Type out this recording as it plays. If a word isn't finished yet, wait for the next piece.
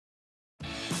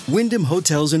Wyndham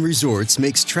Hotels and Resorts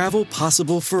makes travel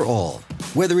possible for all.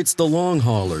 Whether it's the long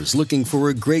haulers looking for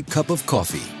a great cup of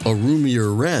coffee, a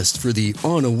roomier rest for the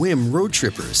on-a-whim road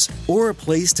trippers, or a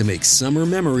place to make summer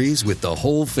memories with the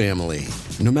whole family.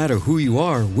 No matter who you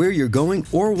are, where you're going,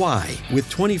 or why, with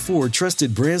 24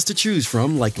 trusted brands to choose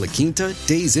from like La Quinta,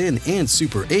 Days Inn, and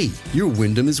Super 8, your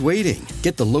Wyndham is waiting.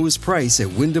 Get the lowest price at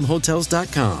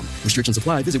WyndhamHotels.com. Restrictions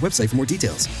apply. Visit website for more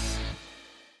details.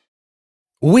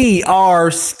 We are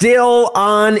still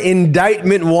on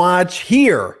indictment watch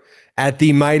here at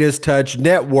the Midas Touch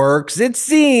Networks. It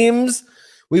seems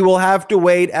we will have to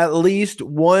wait at least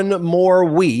one more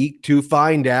week to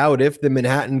find out if the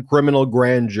Manhattan Criminal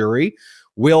Grand Jury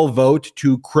will vote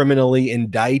to criminally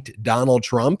indict Donald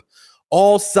Trump.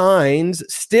 All signs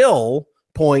still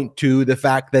point to the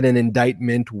fact that an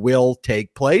indictment will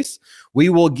take place. We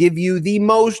will give you the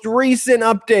most recent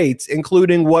updates,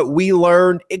 including what we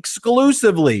learned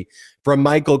exclusively from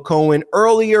Michael Cohen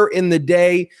earlier in the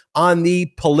day on the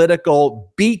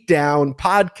Political Beatdown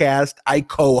podcast I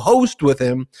co-host with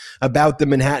him about the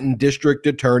Manhattan District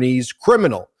Attorney's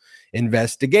criminal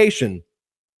investigation.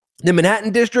 The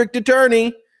Manhattan District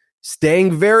Attorney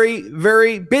staying very,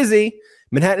 very busy.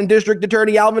 Manhattan District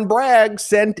Attorney Alvin Bragg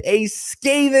sent a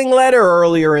scathing letter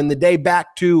earlier in the day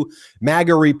back to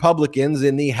MAGA Republicans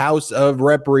in the House of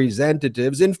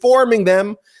Representatives, informing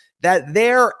them that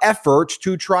their efforts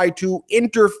to try to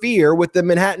interfere with the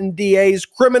Manhattan DA's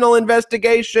criminal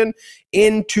investigation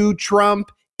into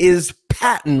Trump is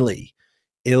patently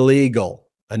illegal.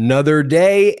 Another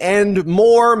day and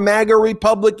more MAGA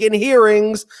Republican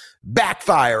hearings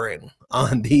backfiring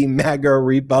on the MAGA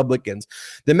Republicans.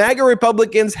 The MAGA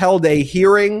Republicans held a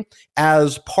hearing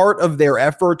as part of their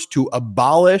efforts to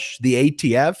abolish the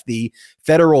ATF, the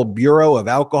Federal Bureau of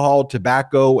Alcohol,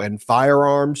 Tobacco, and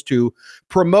Firearms, to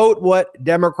promote what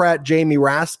Democrat Jamie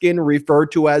Raskin referred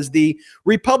to as the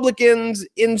Republicans'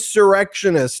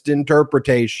 insurrectionist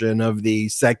interpretation of the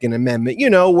Second Amendment,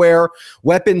 where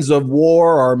weapons of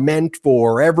war are meant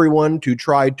for everyone to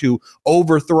try to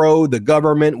overthrow the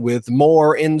government with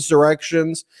more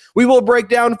insurrections. We will break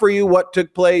down for you what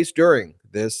took place during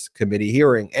this committee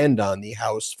hearing and on the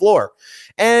House floor.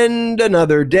 And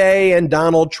another day, and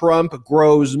Donald Trump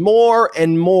grows more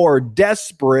and more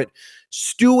desperate,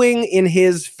 stewing in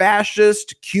his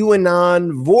fascist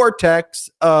QAnon vortex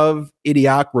of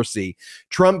idiocracy.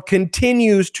 Trump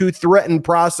continues to threaten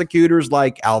prosecutors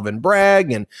like Alvin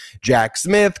Bragg and Jack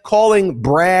Smith, calling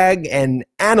Bragg an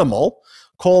animal,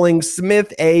 calling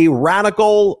Smith a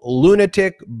radical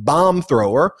lunatic bomb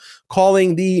thrower,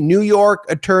 calling the New York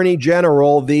Attorney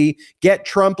General the Get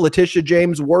Trump Letitia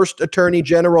James worst Attorney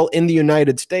General in the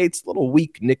United States. Little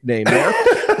weak nickname there.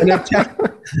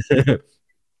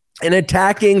 And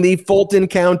attacking the Fulton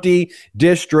County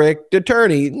District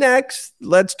Attorney. Next,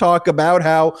 let's talk about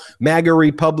how MAGA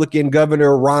Republican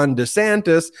Governor Ron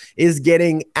DeSantis is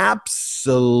getting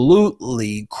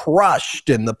absolutely crushed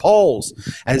in the polls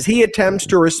as he attempts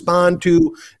to respond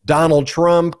to Donald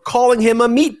Trump calling him a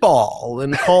meatball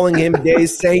and calling him de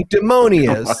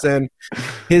sanctimonious and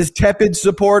his tepid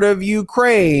support of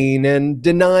Ukraine and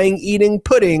denying eating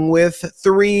pudding with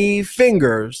 3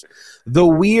 fingers. The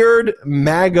weird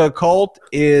MAGA cult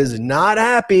is not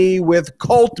happy with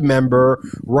cult member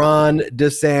Ron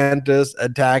DeSantis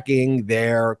attacking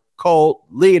their cult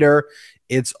leader.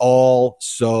 It's all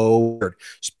so weird.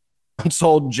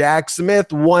 Sold Jack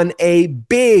Smith won a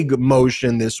big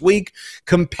motion this week,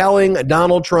 compelling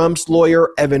Donald Trump's lawyer,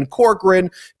 Evan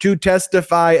Corcoran, to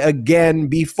testify again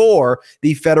before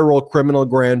the federal criminal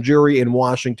grand jury in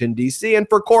Washington, D.C., and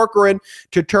for Corcoran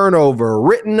to turn over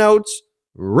written notes,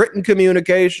 written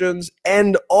communications,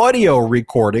 and audio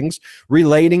recordings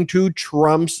relating to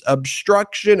Trump's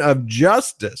obstruction of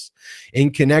justice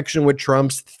in connection with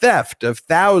Trump's theft of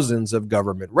thousands of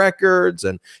government records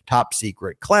and top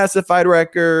secret classified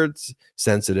records,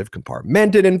 sensitive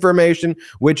compartmented information,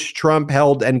 which Trump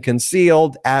held and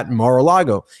concealed at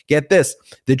Mar-a-Lago. Get this,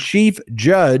 the chief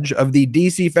judge of the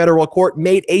D.C. federal court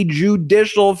made a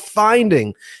judicial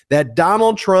finding that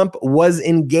Donald Trump was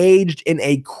engaged in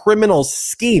a criminal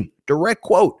scheme, direct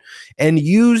quote, and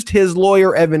used his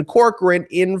lawyer, Evan Corcoran,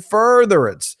 in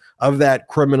furtherance of that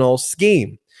criminal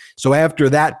scheme. So after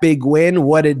that big win,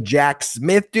 what did Jack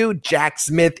Smith do? Jack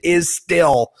Smith is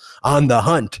still on the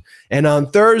hunt. And on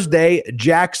Thursday,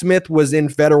 Jack Smith was in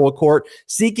federal court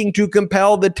seeking to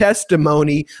compel the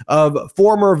testimony of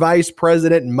former Vice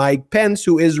President Mike Pence,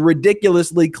 who is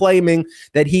ridiculously claiming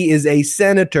that he is a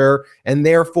senator and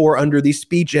therefore under the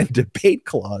speech and debate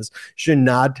clause should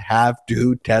not have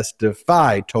to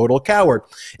testify. Total coward.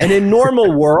 And in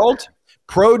normal world,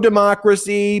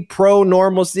 pro-democracy,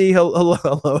 pro-normalcy.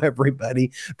 Hello,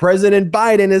 everybody. President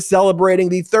Biden is celebrating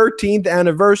the 13th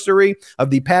anniversary of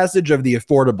the passage of the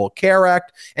Affordable Care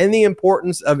Act and the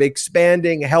importance of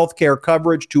expanding healthcare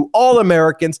coverage to all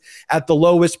Americans at the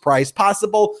lowest price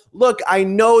possible. Look, I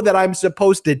know that I'm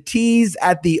supposed to tease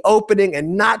at the opening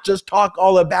and not just talk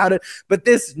all about it, but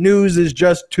this news is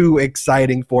just too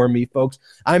exciting for me, folks.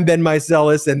 I'm Ben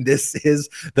Meiselas, and this is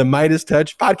the Midas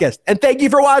Touch Podcast. And thank you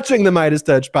for watching the Midas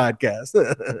Touch Podcast.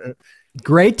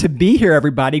 Great to be here,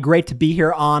 everybody. Great to be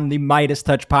here on the Midas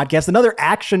Touch Podcast. Another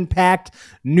action-packed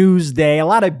news day. A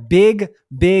lot of big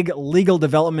legal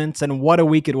developments, and what a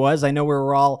week it was. I know we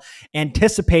were all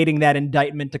anticipating that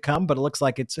indictment to come, but it looks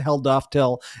like it's held off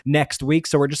till next week,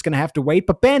 so we're just going to have to wait.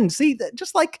 But Ben, see,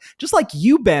 just like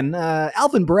you, Ben,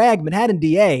 Alvin Bragg, Manhattan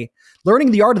DA,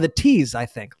 learning the art of the tease, I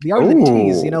think. The art of the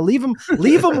tease,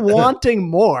 leave them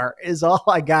wanting more is all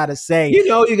I got to say.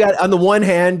 You got, on the one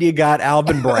hand, you got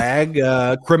Alvin Bragg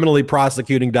criminally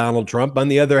prosecuting Donald Trump. On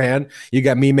the other hand, you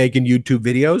got me making YouTube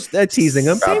videos, teasing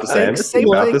him.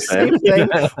 Same thing.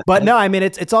 But no, I mean,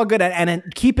 it's all good. And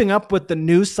keeping up with the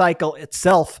news cycle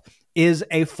itself is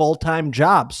a full-time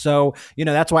job. So,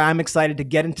 that's why I'm excited to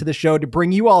get into the show to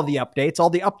bring you all the updates, all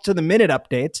the up-to-the-minute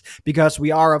updates, because we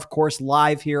are, of course,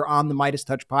 live here on the Midas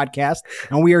Touch Podcast,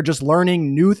 and we are just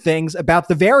learning new things about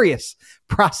the various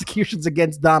prosecutions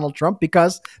against Donald Trump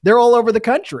because they're all over the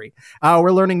country.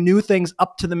 We're learning new things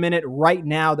up to the minute right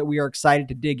now that we are excited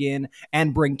to dig in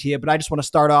and bring to you. But I just want to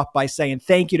start off by saying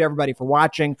thank you to everybody for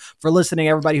watching, for listening,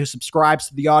 everybody who subscribes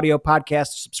to the audio podcast,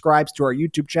 subscribes to our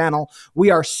YouTube channel. We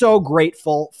are so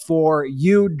grateful for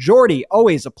you. Jordy,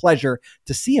 always a pleasure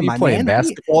to see you, my playing man.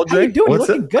 Basketball, How you doing? You're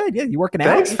looking good. Yeah, you working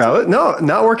out? Thanks, fella. No,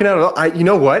 not working out at all. You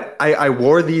know what? I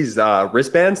wore these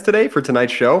wristbands today for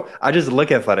tonight's show. I just look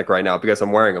athletic right now because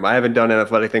I'm wearing them. I haven't done an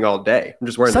athletic thing all day. I'm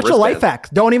just wearing such a life hack.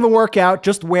 Don't even work out.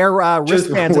 Just wear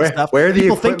wristbands and stuff.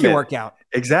 People think you work out.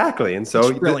 Exactly. And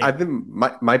so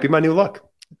might be my new look.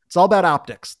 It's all about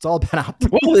optics. Well,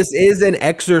 this is an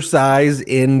exercise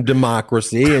in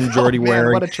democracy, and Jordy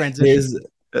wearing what a transition.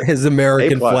 his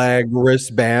American flag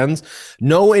wristbands.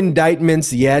 No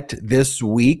indictments yet this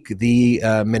week. The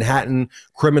Manhattan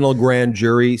criminal grand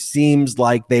jury seems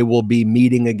like they will be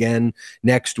meeting again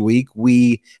next week.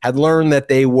 We had learned that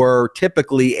they were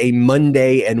typically a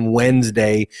Monday and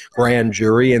Wednesday grand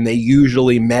jury, and they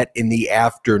usually met in the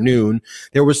afternoon.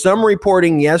 There was some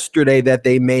reporting yesterday that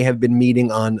they may have been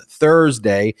meeting on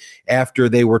Thursday after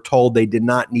they were told they did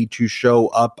not need to show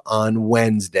up on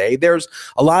Wednesday. There's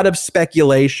a lot of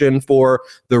speculation for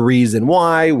the reason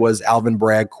why. Was Alvin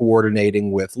Bragg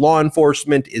coordinating with law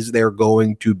enforcement? Is there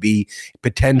going to be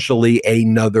potentially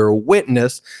another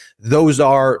witness? Those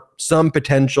are some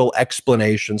potential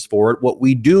explanations for it. What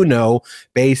we do know,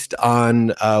 based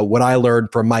on what I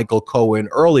learned from Michael Cohen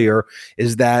earlier,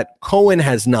 is that Cohen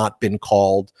has not been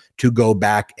called to go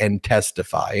back and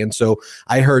testify. And so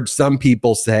I heard some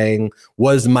people saying,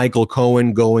 was Michael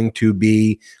Cohen going to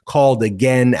be called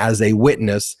again as a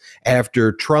witness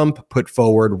after Trump put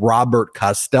forward Robert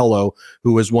Costello,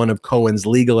 who was one of Cohen's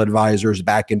legal advisors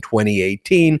back in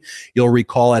 2018? You'll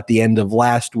recall at the end of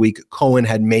last week, Cohen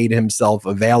had made himself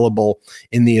available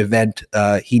in the event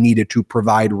he needed to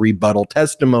provide rebuttal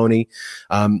testimony,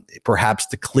 perhaps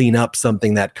to clean up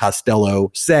something that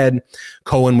Costello said.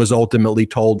 Cohen was ultimately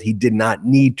told he did not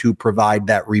need to provide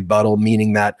that rebuttal,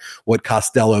 meaning that what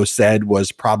Costello said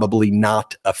was probably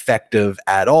not effective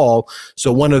at all.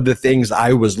 So one of the things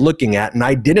I was looking at, and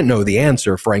I didn't know the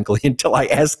answer, frankly, until I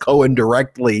asked Cohen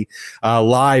directly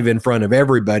live in front of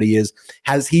everybody, is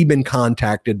has he been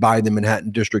contacted by the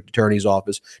Manhattan District Attorney's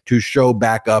Office to show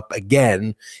back up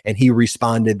again? And he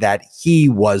responded that he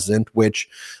wasn't, which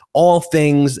all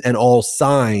things and all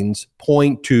signs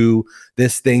point to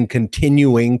this thing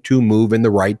continuing to move in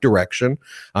the right direction,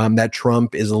 that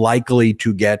Trump is likely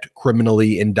to get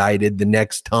criminally indicted the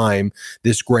next time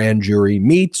this grand jury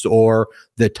meets or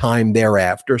the time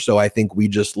thereafter. So I think we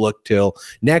just look till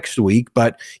next week.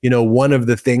 But, one of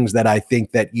the things that I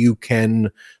think that you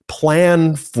can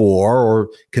plan for or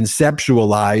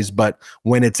conceptualize, but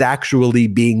when it's actually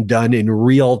being done in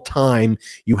real time,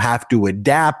 you have to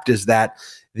adapt, is that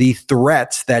the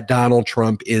threats that Donald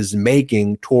Trump is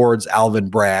making towards Alvin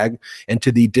Bragg and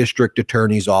to the district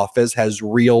attorney's office has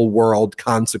real world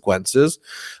consequences.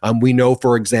 We know,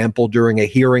 for example, during a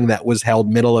hearing that was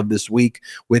held middle of this week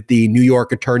with the New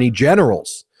York Attorney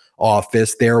General's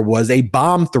office, there was a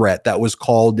bomb threat that was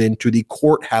called into the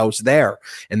courthouse there,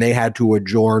 and they had to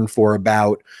adjourn for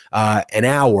about an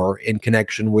hour in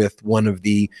connection with one of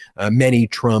the many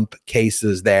Trump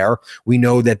cases there. We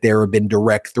know that there have been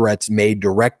direct threats made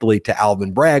directly to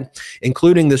Alvin Bragg,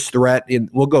 including this threat.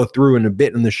 We'll go through in a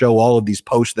bit in the show all of these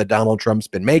posts that Donald Trump's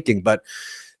been making, but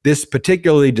this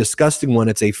particularly disgusting one,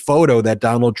 it's a photo that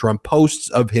Donald Trump posts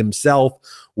of himself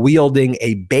wielding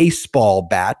a baseball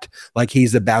bat, like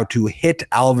he's about to hit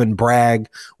Alvin Bragg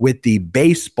with the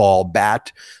baseball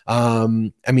bat. I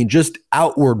mean, just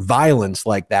outward violence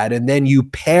like that. And then you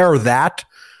pair that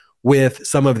with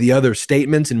some of the other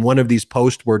statements in one of these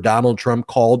posts where Donald Trump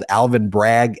called Alvin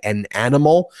Bragg an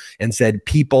animal and said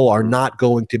people are not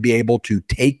going to be able to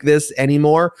take this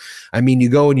anymore. I mean, you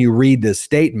go and you read this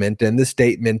statement, and this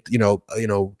statement,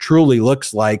 truly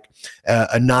looks like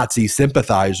a Nazi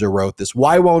sympathizer wrote this.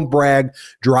 Why won't Bragg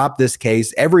drop this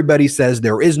case? Everybody says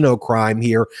there is no crime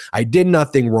here. I did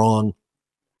nothing wrong.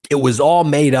 It was all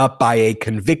made up by a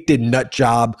convicted nut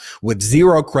job with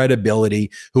zero credibility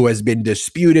who has been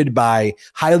disputed by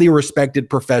highly respected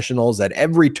professionals at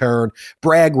every turn.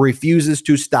 Bragg refuses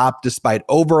to stop despite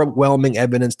overwhelming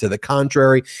evidence to the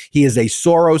contrary. He is a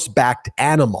Soros-backed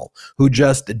animal who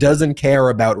just doesn't care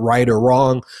about right or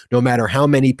wrong, no matter how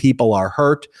many people are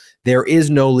hurt. There is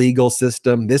no legal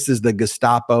system. This is the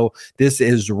Gestapo. This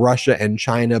is Russia and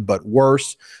China, but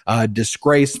worse,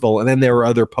 disgraceful. And then there are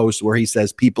other posts where he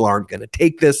says people aren't going to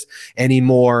take this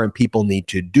anymore and people need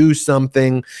to do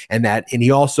something. And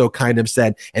he also kind of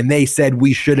said, and they said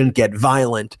we shouldn't get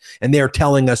violent. And they're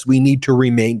telling us we need to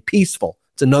remain peaceful.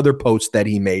 It's another post that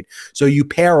he made. So you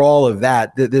pair all of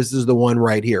that. This is the one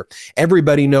right here.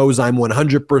 Everybody knows I'm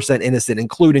 100% innocent,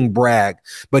 including Bragg,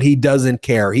 but he doesn't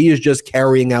care. He is just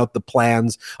carrying out the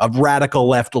plans of radical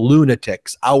left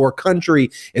lunatics. Our country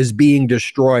is being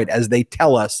destroyed as they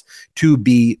tell us to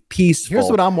be peaceful.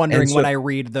 Here's what I'm wondering when I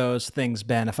read those things,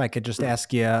 Ben, if I could just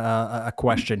ask you a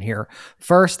question here.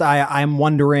 First, I'm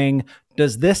wondering, do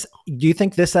you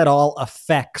think this at all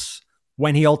affects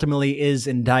when he ultimately is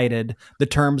indicted, the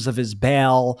terms of his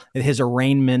bail, his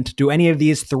arraignment? Do any of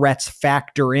these threats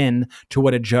factor in to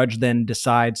what a judge then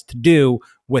decides to do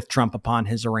with Trump upon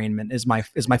his arraignment is my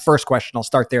first question. I'll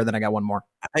start there, then I got one more.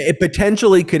 It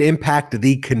potentially could impact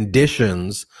the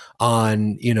conditions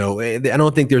on, I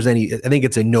don't think there's any, I think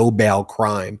it's a no bail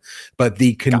crime, but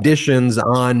the conditions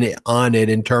on it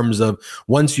in terms of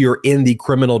once you're in the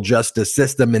criminal justice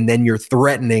system and then you're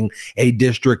threatening a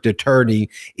district attorney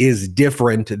is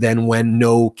different than when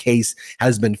no case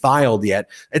has been filed yet.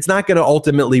 It's not going to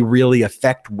ultimately really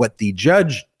affect what the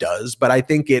judge does, but I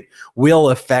think it will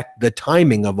affect the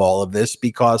timing of all of this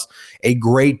because a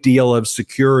great deal of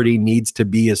security needs to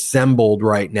be assembled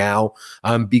right now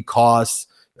because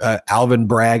Alvin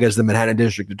Bragg, as the Manhattan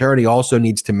District Attorney, also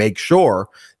needs to make sure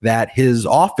that his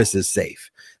office is safe.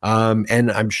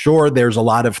 And I'm sure there's a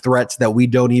lot of threats that we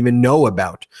don't even know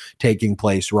about taking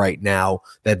place right now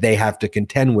that they have to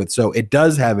contend with. So it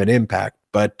does have an impact,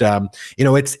 but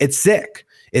it's sick.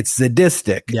 It's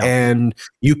sadistic. Yeah. And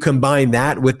you combine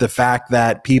that with the fact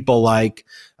that people like,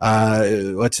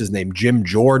 what's his name, Jim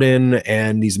Jordan,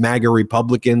 and these MAGA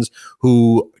Republicans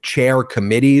who chair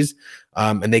committees,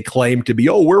 and they claim to be,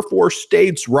 we're for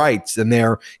states' rights, and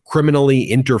they're criminally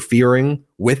interfering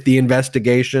with the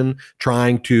investigation,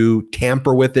 trying to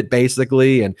tamper with it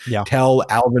basically, and tell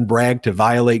Alvin Bragg to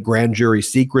violate grand jury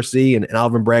secrecy. And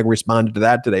Alvin Bragg responded to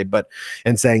that today,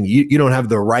 and saying you don't have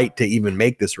the right to even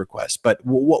make this request. But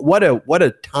what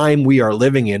a time we are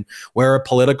living in, where a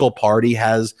political party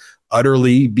has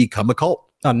utterly become a cult.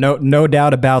 No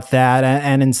doubt about that.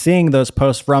 And in seeing those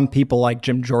posts from people like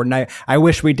Jim Jordan, I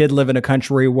wish we did live in a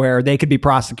country where they could be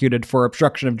prosecuted for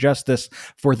obstruction of justice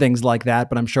for things like that.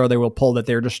 But I'm sure they will pull that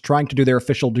they're just trying to do their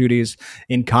official duties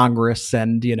in Congress,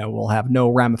 and, will have no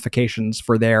ramifications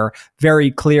for their very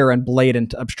clear and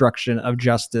blatant obstruction of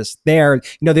justice there.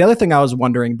 The other thing I was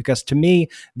wondering, because to me,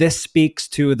 this speaks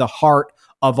to the heart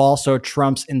of also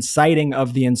Trump's inciting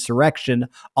of the insurrection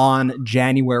on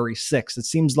January 6th. It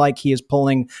seems like he is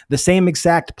pulling the same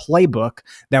exact playbook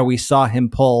that we saw him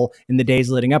pull in the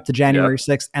days leading up to January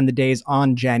 6th and the days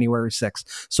on January 6th.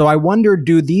 So I wonder,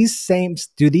 do these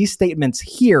statements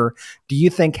here, do you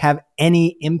think have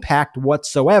any impact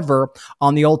whatsoever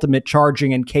on the ultimate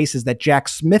charging and cases that Jack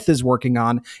Smith is working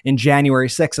on in January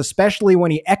 6th, especially when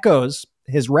he echoes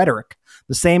his rhetoric?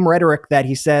 The same rhetoric that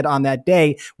he said on that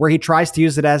day, where he tries to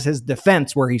use it as his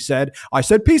defense, where he said, I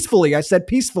said peacefully.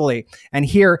 And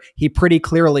here he pretty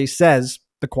clearly says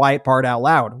the quiet part out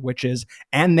loud, which is,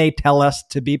 and they tell us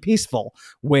to be peaceful,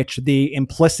 which the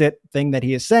implicit thing that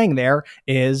he is saying there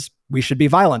is we should be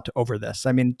violent over this.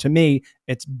 I mean, to me,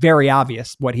 it's very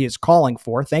obvious what he is calling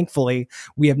for. Thankfully,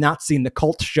 we have not seen the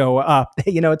cult show up.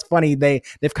 It's funny,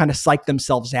 they've kind of psyched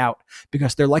themselves out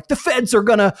because they're like, the feds are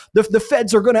gonna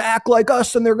act like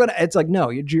us, and it's like, no,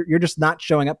 you're just not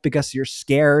showing up because you're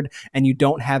scared and you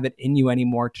don't have it in you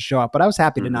anymore to show up. But I was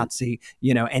happy to not see,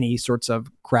 any sorts of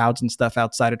crowds and stuff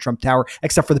outside of Trump Tower,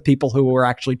 except for the people who were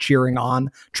actually cheering on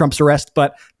Trump's arrest.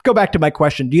 But go back to my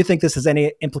question. Do you think this has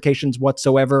any implications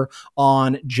whatsoever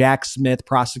on Jack Smith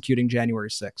prosecuting January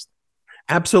 6th?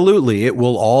 Absolutely. It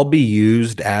will all be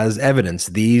used as evidence.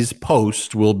 These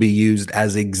posts will be used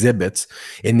as exhibits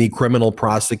in the criminal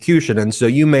prosecution. And so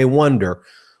you may wonder,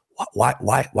 why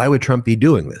would Trump be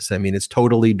doing this? I mean, it's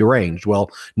totally deranged.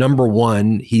 Well, number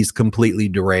one, he's completely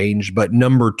deranged. But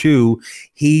number two,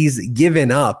 he's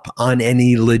given up on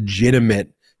any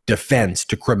legitimate defense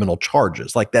to criminal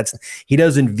charges. He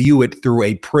doesn't view it through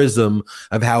a prism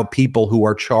of how people who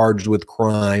are charged with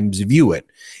crimes view it.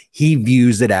 He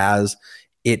views it as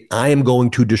I am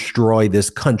going to destroy this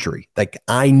country.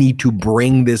 I need to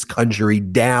bring this country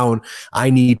down. I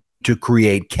need to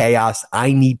create chaos.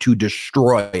 I need to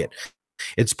destroy it.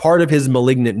 It's part of his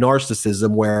malignant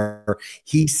narcissism where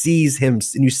he sees him,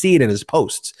 and you see it in his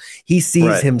posts. He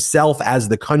sees himself as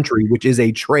the country, which is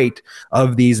a trait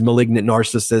of these malignant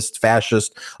narcissists,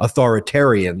 fascist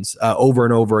authoritarians over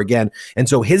and over again. And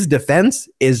so his defense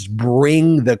is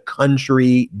bring the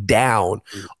country down.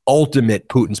 Ultimate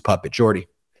Putin's puppet. Jordy.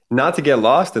 Not to get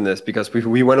lost in this because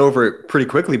we went over it pretty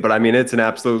quickly, but I mean, it's an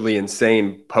absolutely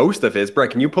insane post of his.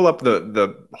 Brett, can you pull up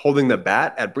the holding the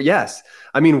bat at? Yes.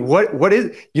 I mean, what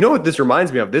is, what this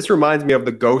reminds me of? This reminds me of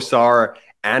the Gosar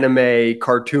anime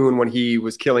cartoon when he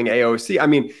was killing AOC. I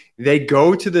mean, they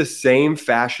go to the same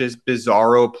fascist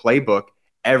bizarro playbook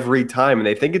every time and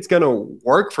they think it's going to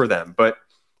work for them. But,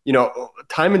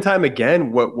 time and time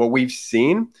again, what we've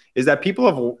seen is that people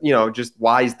have, just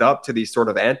wised up to these sort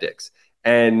of antics.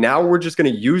 And now we're just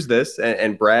going to use this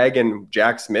and Bragg and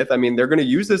Jack Smith. I mean, they're going to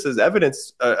use this as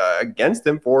evidence against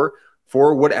him for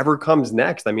whatever comes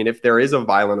next. I mean, if there is a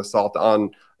violent assault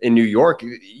in New York,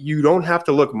 you don't have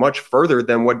to look much further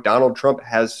than what Donald Trump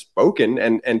has spoken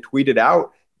and tweeted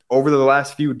out over the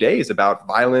last few days about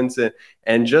violence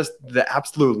and just the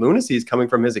absolute lunacies coming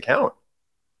from his account.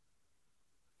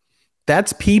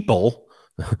 That's people,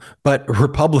 but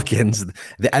Republicans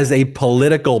as a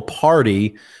political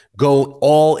party go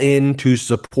all in to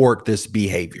support this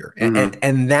behavior.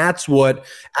 And that's what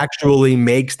actually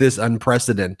makes this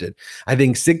unprecedented. I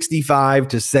think 65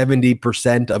 to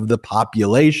 70% of the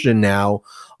population now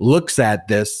looks at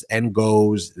this and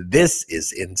goes, this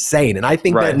is insane. And I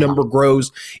think that number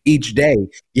grows each day.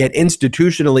 Yet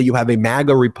institutionally, you have a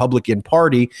MAGA Republican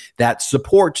Party that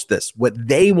supports this. What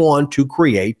they want to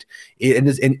create,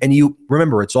 and you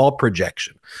remember, it's all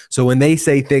projection. So when they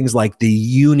say things like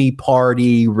the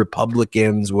uniparty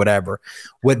Republicans, whatever,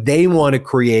 what they want to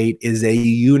create is a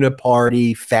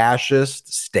uniparty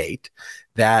fascist state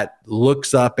that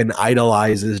looks up and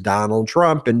idolizes Donald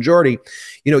Trump. And Jordy,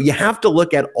 you have to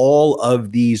look at all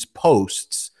of these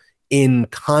posts in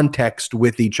context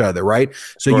with each other, right?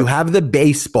 So you have the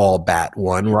baseball bat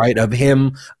one, right, of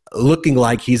him looking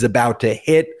like he's about to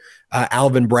hit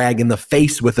Alvin Bragg in the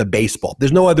face with a baseball.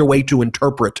 There's no other way to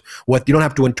interpret you don't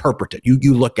have to interpret it.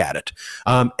 You look at it.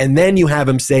 And then you have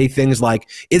him say things like,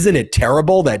 isn't it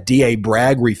terrible that DA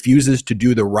Bragg refuses to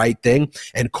do the right thing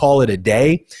and call it a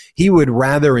day? He would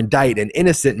rather indict an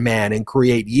innocent man and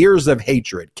create years of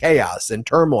hatred, chaos, and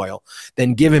turmoil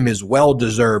than give him his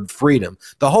well-deserved freedom.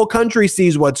 The whole country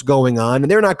sees what's going on,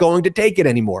 and they're not going to take it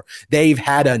anymore. They've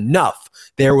had enough.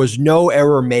 There was no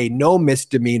error made, no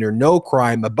misdemeanor, no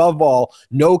crime. Above all,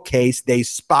 no case. They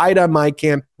spied on my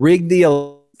camp, rigged the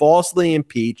election, falsely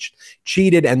impeached,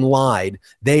 cheated, and lied.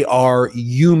 They are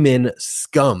human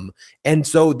scum. And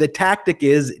so the tactic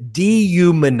is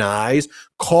dehumanize,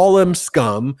 call him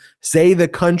scum, say the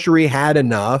country had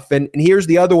enough. And here's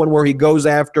the other one where he goes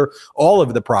after all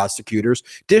of the prosecutors.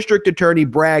 District Attorney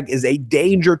Bragg is a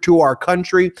danger to our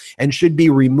country and should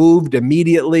be removed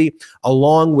immediately,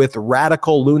 along with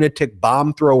radical lunatic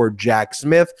bomb thrower Jack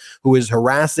Smith, who is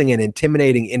harassing and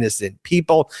intimidating innocent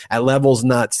people at levels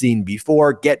not seen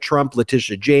before. Get Trump,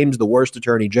 Letitia James, the worst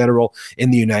attorney general in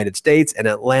the United States, and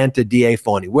Atlanta DA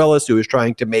Fani Willis, who is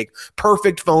trying to make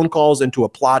perfect phone calls into a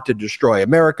plot to destroy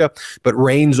America, but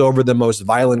reigns over the most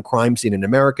violent crime scene in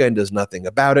America and does nothing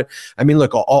about it. I mean,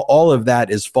 look, all of that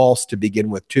is false to begin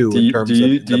with, too. Do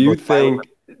you think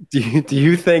Do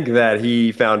you think that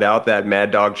he found out that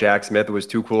Mad Dog Jack Smith was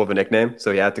too cool of a nickname,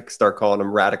 so he had to start calling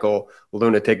him Radical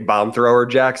Lunatic Bomb Thrower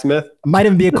Jack Smith? Might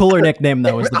even be a cooler nickname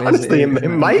though. Honestly, it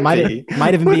might be.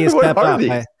 Might even be his What pep are up.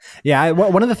 these?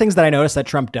 One of the things that I noticed that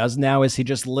Trump does now is he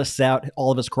just lists out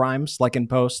all of his crimes, like in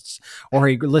posts, or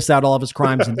he lists out all of his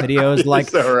crimes in videos. Like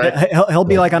So right. he'll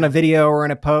be like on a video or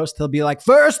in a post, he'll be like,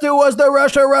 first it was the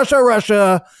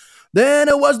Russia, then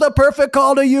it was the perfect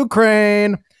call to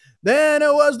Ukraine. Then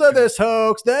it was the this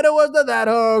hoax. Then it was the that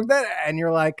hoax. And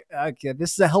you're like, okay,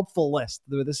 this is a helpful list.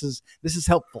 This is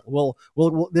helpful.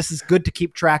 We'll this is good to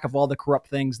keep track of all the corrupt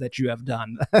things that you have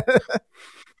done.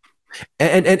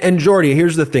 And Jordy,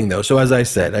 here's the thing though. So as I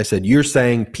said, you're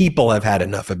saying people have had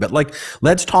enough of it. Like,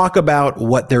 let's talk about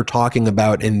what they're talking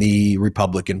about in the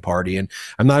Republican Party. And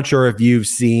I'm not sure if you've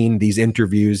seen these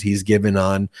interviews he's given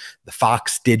on the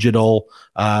Fox Digital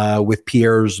with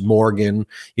Piers Morgan,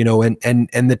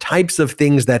 and the types of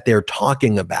things that they're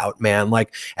talking about, man.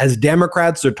 Like, as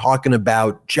Democrats are talking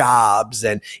about jobs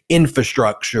and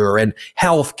infrastructure and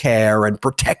healthcare and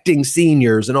protecting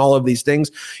seniors and all of these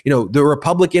things, the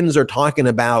Republicans are talking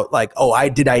about like,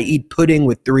 did I eat pudding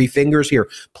with 3 fingers? Here,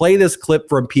 play this clip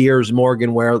from Piers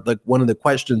Morgan where one of the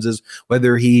questions is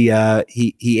whether he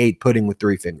ate pudding with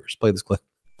 3 fingers. Play this clip.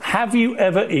 Have you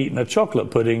ever eaten a chocolate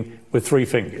pudding with 3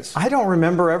 fingers? I don't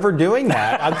remember ever doing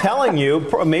that. I'm telling you,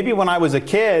 maybe when I was a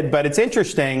kid, but it's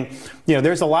interesting.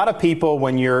 There's a lot of people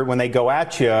when they go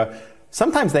at you,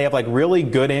 sometimes they have like really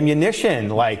good ammunition,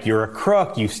 like you're a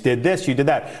crook, you did this, you did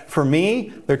that. For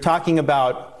me, they're talking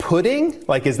about pudding.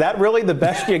 Like, is that really the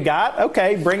best you got?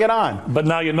 Okay, bring it on. But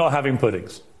now you're not having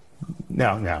puddings.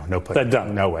 No pudding. They're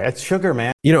done. No way. It's sugar,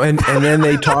 man. And then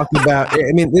they talk about,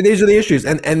 these are the issues.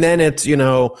 And then it's,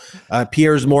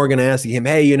 Piers Morgan asking him,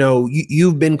 hey,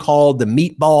 you've been called the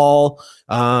meatball,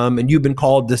 and you've been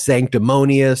called the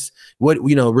sanctimonious.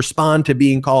 Respond to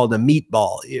being called a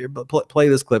meatball. Here, play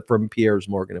this clip from Piers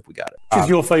Morgan if we got it. Which is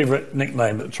your favorite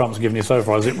nickname that Trump's given you so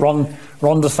far? Is it Ron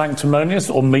the Sanctimonious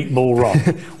or Meatball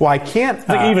Ron? Well, I can't.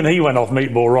 I think even he went off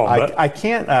Meatball Ron. I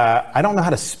can't. I don't know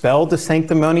how to spell the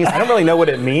sanctimonious. I don't really know what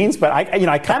it means, but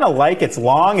I kind of like it's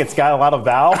long. It's got a lot of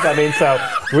vowels. So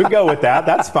we go with that.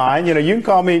 That's fine. You can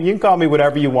call me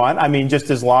whatever you want.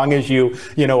 Just as long as you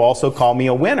also call me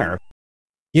a winner.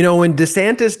 When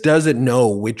DeSantis doesn't know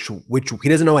which he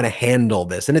doesn't know how to handle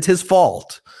this, and it's his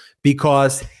fault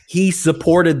because he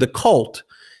supported the cult.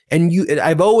 And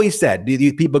I've always said,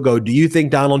 people go, do you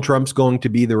think Donald Trump's going to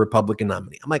be the Republican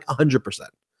nominee? I'm like 100%.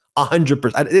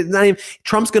 100%. It's not even,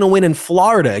 Trump's going to win in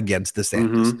Florida against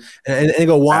DeSantis. Mm-hmm. And they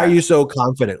go, why are you so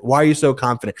confident? Why are you so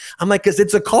confident? I'm like, because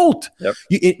it's a cult. Yep.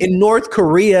 In North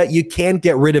Korea, you can't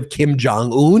get rid of Kim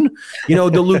Jong-un.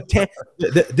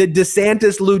 The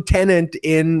DeSantis lieutenant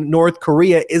in North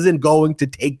Korea isn't going to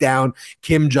take down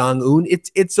Kim Jong-un.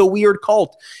 It's a weird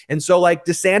cult. And so like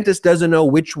DeSantis doesn't know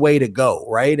which way to go,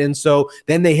 right? And so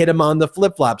then they hit him on the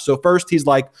flip-flop. So first he's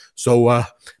like,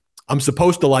 I'm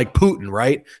supposed to like Putin,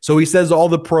 right? So he says all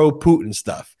the pro-Putin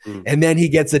stuff. And then he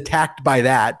gets attacked by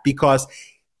that because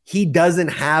he doesn't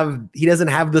have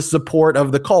the support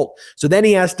of the cult. So then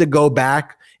he has to go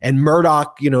back, and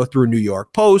Murdoch, through New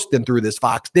York Post and through this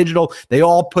Fox Digital, they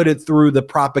all put it through the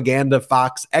propaganda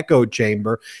Fox echo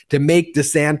chamber to make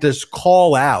DeSantis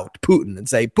call out Putin and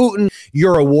say, Putin,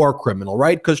 you're a war criminal,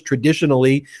 right? Because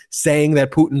traditionally saying that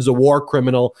Putin's a war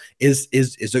criminal is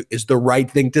the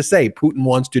right thing to say. Putin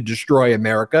wants to destroy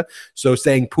America. So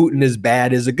saying Putin is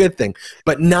bad is a good thing,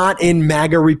 but not in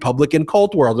MAGA Republican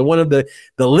cult world. And one of the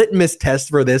litmus tests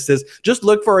for this is just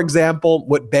look, for example,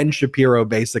 what Ben Shapiro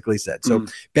basically said. So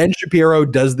Ben Shapiro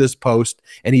does this post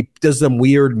and he does some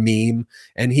weird meme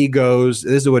and he goes,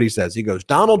 this is what he says. He goes,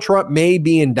 Donald Trump may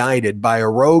be indicted by a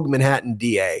rogue Manhattan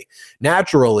DA.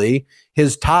 Naturally,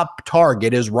 his top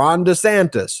target is Ron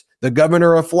DeSantis, the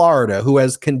governor of Florida, who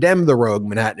has condemned the rogue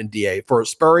Manhattan DA for a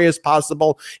spurious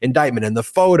possible indictment. And the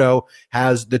photo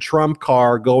has the Trump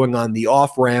car going on the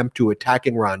off-ramp to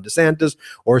attacking Ron DeSantis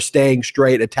or staying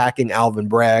straight, attacking Alvin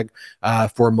Bragg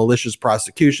for malicious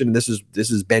prosecution. This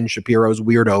is Ben Shapiro's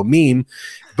weirdo meme.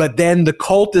 But then the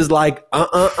cult is like,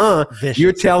 Vicious.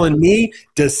 You're telling me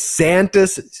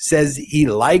DeSantis says he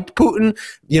liked Putin?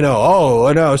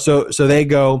 Oh, no. So they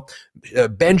go,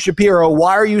 Ben Shapiro,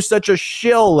 why are you such a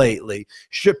shill lately?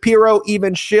 Shapiro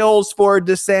even shills for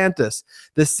DeSantis.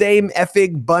 the same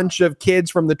effing bunch of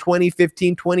kids from the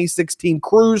 2015-2016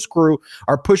 Cruz crew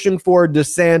are pushing for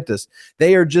DeSantis.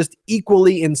 They are just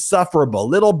equally insufferable.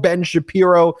 Little Ben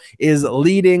Shapiro is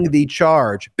leading the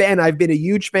charge. Ben, I've been a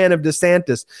huge fan of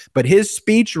DeSantis, but his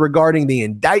speech regarding the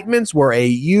indictments were a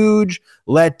huge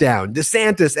letdown.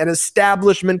 DeSantis, an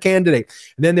establishment candidate.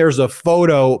 And then there's a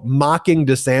photo mocking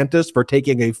DeSantis for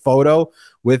taking a photo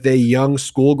with a young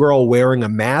schoolgirl wearing a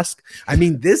mask. I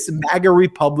mean, this MAGA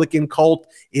Republican cult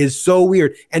is so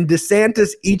weird. And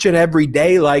DeSantis, each and every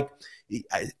day, like,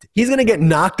 he's going to get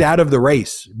knocked out of the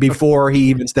race before he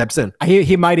even steps in.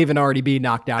 He might even already be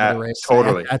knocked out of the race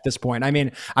totally. at this point. I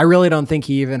mean, I really don't think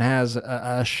he even has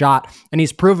a shot. And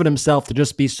he's proven himself to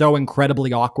just be so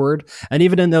incredibly awkward. And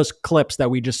even in those clips that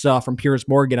we just saw from Piers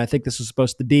Morgan, I think this was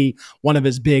supposed to be one of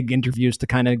his big interviews to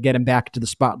kind of get him back to the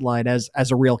spotlight as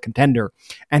a real contender.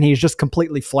 And he's just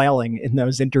completely flailing in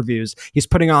those interviews. He's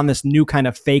putting on this new kind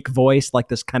of fake voice, like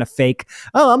this kind of fake,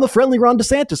 oh, I'm a friendly Ron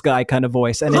DeSantis guy kind of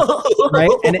voice. And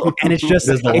right? And it's just,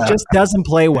 it just doesn't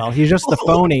play well. He's just a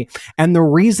phony. And the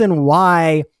reason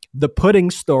why the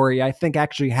pudding story, I think,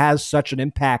 actually has such an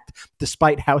impact,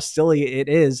 despite how silly it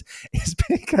is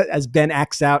because as Ben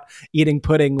acts out eating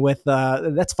pudding with,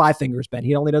 that's 5 fingers, Ben.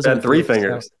 He only does it with 3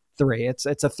 fingers. So 3.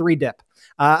 It's a 3 dip.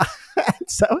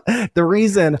 So the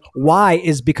reason why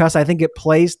is because I think it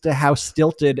plays to how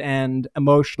stilted and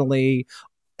emotionally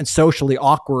and socially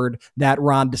awkward that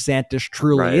Ron DeSantis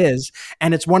truly is.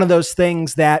 And it's one of those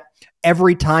things that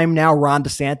every time now Ron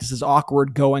DeSantis is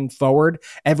awkward going forward,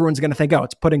 everyone's going to think, oh,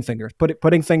 it's pudding fingers.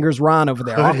 Pudding fingers Ron over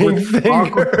there. Pudding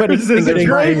fingers is a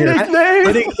great nickname.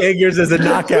 Pudding fingers is a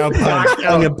knockout punch.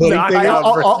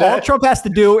 All Trump has to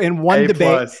do in one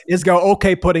debate is go,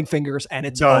 okay, pudding fingers, and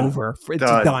it's over. It's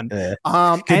done.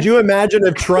 Could you imagine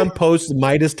if Trump posts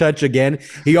Midas Touch again?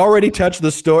 He already touched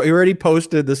the story. He already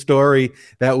posted the story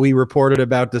that we reported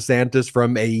about DeSantis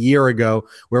from a year ago,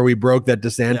 where we broke that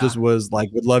DeSantis was like,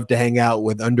 would love to hang out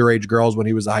with underage girls when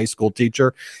he was a high school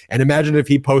teacher. And imagine if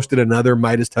he posted another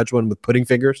Midas Touch one with pudding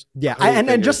fingers. Yeah.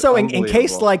 And just so in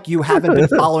case like you haven't been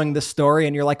following this story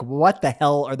and you're like, what the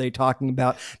hell are they talking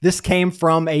about? This came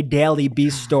from a Daily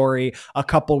Beast story a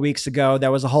couple weeks ago.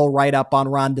 There was a whole write-up on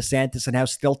Ron DeSantis and how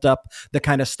stilt up the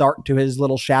kind of start to his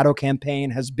little shadow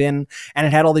campaign has been. And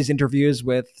it had all these interviews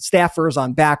with staffers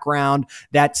on background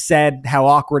that said how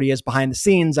awkward he is behind the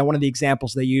scenes. And one of the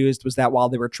examples they used was that while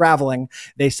they were traveling,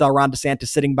 they saw Ron DeSantis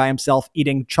sitting by himself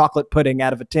eating chocolate pudding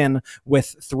out of a tin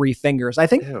with 3 fingers. I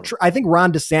think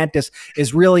Ron DeSantis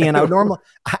is really an I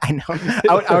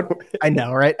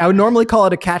know, right? I would normally call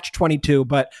it a catch-22,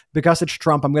 but because it's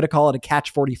Trump, I'm going to call it a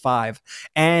catch-45.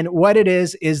 And what it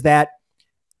is that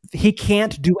he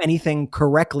can't do anything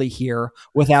correctly here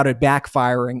without it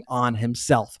backfiring on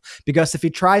himself. Because if he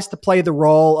tries to play the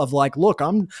role of like, look,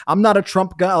 I'm not a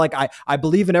Trump guy. Like I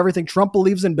believe in everything Trump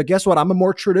believes in, but guess what? I'm a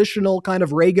more traditional kind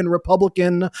of Reagan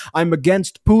Republican. I'm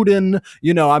against Putin.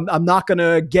 You know, I'm not going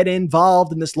to get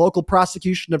involved in this local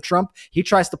prosecution of Trump. He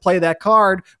tries to play that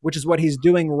card, which is what he's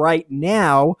doing right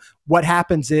now. What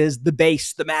happens is the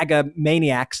base, the MAGA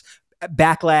maniacs,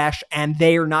 backlash, and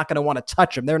they are not going to want to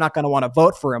touch him. They're not going to want to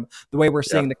vote for him the way we're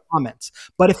seeing the comments.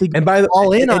 But if he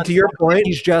all in on to your point,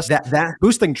 he's just that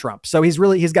boosting Trump. So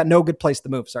he's got no good place to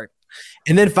move. Sorry.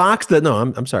 And then Fox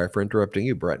I'm sorry for interrupting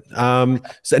you, Brett. Fox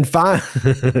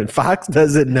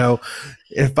doesn't know.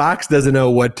 If Fox doesn't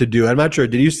know what to do, I'm not sure.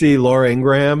 Did you see Laura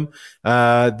Ingraham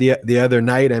the other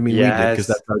night? I mean, we did, because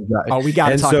that's our we got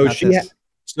to talk about this.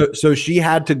 So she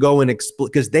had to go and explain,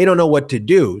 because they don't know what to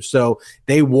do. So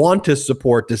they want to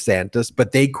support DeSantis,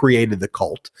 but they created the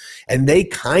cult, and they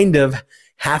kind of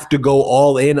have to go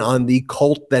all in on the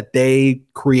cult that they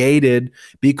created,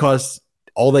 because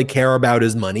all they care about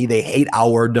is money. They hate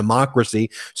our democracy.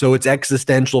 So it's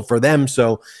existential for them.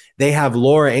 So they have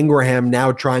Laura Ingraham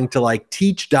now trying to like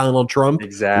teach Donald Trump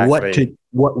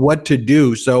what to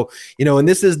do. So, you know, and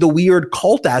this is the weird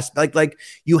cult aspect. Like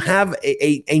you have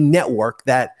a network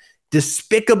that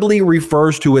despicably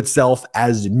refers to itself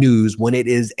as news when it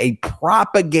is a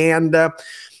propaganda.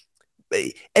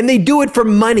 And they do it for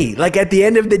money. Like at the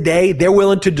end of the day, they're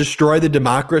willing to destroy the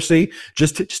democracy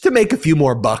just to make a few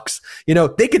more bucks. You know,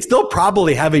 they could still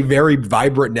probably have a very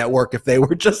vibrant network if they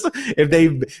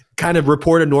kind of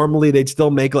reported normally, they'd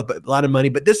still make a lot of money.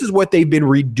 But this is what they've been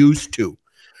reduced to.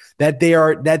 That they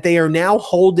are now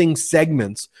holding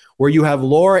segments where you have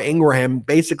Laura Ingraham,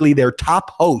 basically their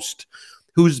top host,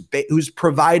 who's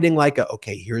providing like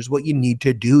okay, here's what you need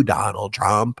to do, Donald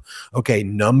Trump. Okay,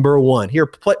 number one. Here,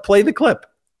 play the clip.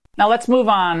 Now let's move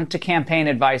on to campaign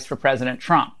advice for President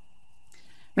Trump.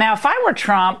 Now, if I were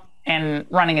Trump and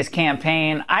running his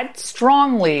campaign, I'd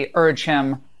strongly urge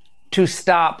him to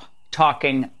stop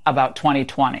talking about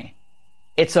 2020.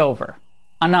 It's over.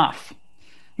 Enough.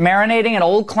 Marinating in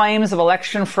old claims of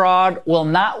election fraud will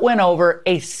not win over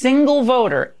a single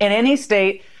voter in any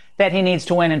state that he needs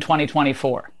to win in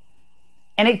 2024.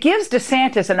 And it gives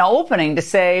DeSantis an opening to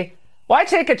say, why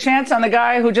take a chance on the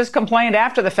guy who just complained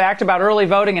after the fact about early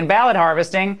voting and ballot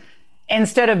harvesting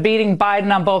instead of beating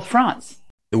Biden on both fronts?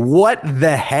 What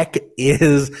the heck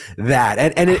is that?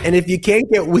 And if you can't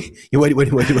get, what do you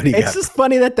It's got? just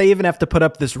funny that they even have to put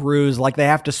up this ruse, like they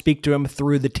have to speak to him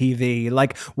through the TV.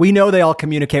 Like, we know they all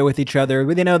communicate with each other.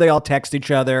 We know they all text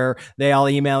each other. They all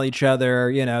email each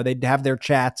other. You know, they have their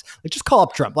chats. Like, just call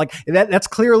up Trump. Like that's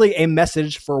clearly a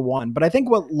message for one. But I think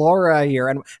what Laura here,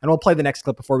 and we'll play the next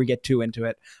clip before we get too into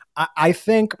it. I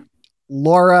think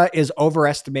Laura is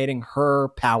overestimating her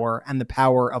power and the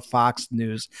power of Fox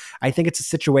News. I think it's a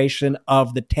situation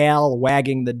of the tail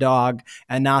wagging the dog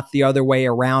and not the other way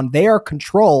around. They are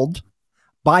controlled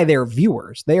by their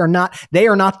viewers. They are not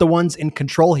the ones in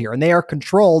control here, and they are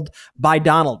controlled by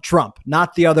Donald Trump,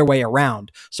 not the other way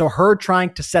around. So her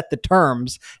trying to set the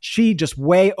terms, she just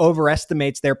way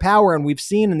overestimates their power. And we've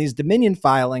seen in these Dominion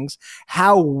filings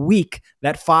how weak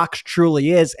that Fox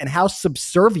truly is and how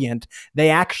subservient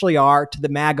they actually are to the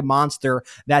MAGA monster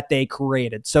that they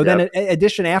created. So then in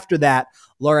addition, after that,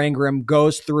 Laura Ingraham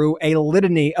goes through a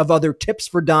litany of other tips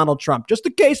for Donald Trump. Just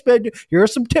in case, man, here are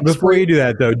some tips. Before you do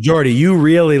that, though, Jordy, you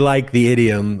really like the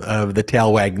idiom of the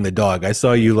tail wagging the dog. I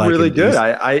saw you like really it. good.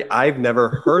 I've never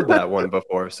heard that one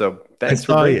before. So thanks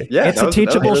for bringing it. Yeah, it's a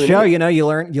teachable show. You know, you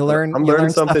learn I'm learning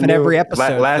stuff something in new. every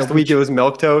episode. Last week it was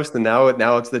milktoast, and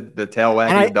now it's the tail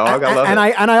wagging the dog. I love it.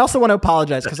 And I also want to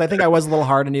apologize because I think I was a little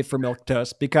hard on you for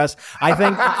milquetoast, because I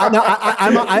think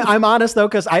I'm honest though,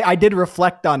 because I did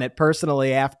reflect on it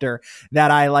personally after that.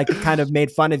 I like kind of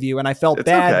made fun of you, and I felt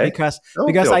bad because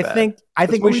I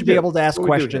think we should be able to ask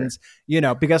questions, you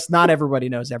know, because not everybody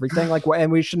knows everything,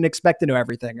 and we shouldn't expect to know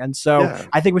everything. And so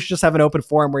I think we should just have an open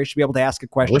forum where you should be able to ask a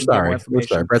question. We're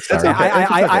sorry. Brett's sorry.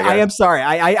 I am sorry.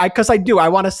 Because I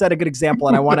want to set a good example,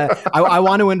 and I want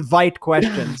to invite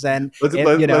questions. And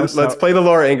let's play the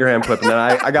Laura Ingraham clip, and then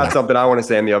I got something I want to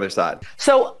say on the other side.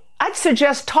 So I'd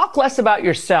suggest talk less about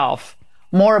yourself,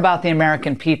 more about the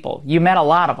American people. You met a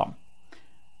lot of them.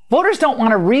 Voters don't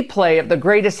want a replay of the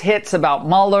greatest hits about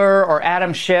Mueller or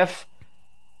Adam Schiff,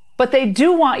 but they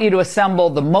do want you to assemble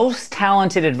the most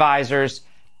talented advisors,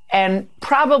 and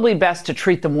probably best to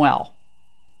treat them well.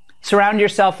 Surround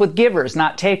yourself with givers,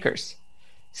 not takers.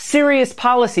 Serious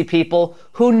policy people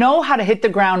who know how to hit the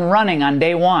ground running on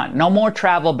day one. No more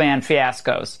travel ban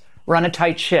fiascos. Run a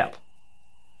tight ship.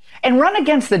 And run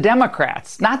against the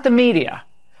Democrats, not the media.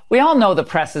 We all know the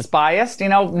press is biased,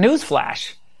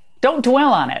 newsflash. Don't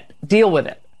dwell on it. Deal with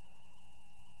it.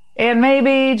 And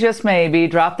maybe, just maybe,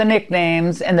 drop the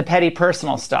nicknames and the petty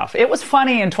personal stuff. It was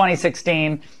funny in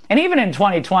 2016 and even in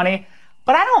 2020,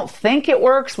 but I don't think it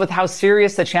works with how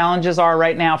serious the challenges are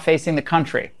right now facing the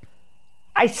country.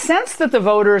 I sense that the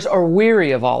voters are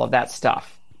weary of all of that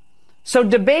stuff. So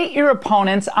debate your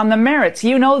opponents on the merits.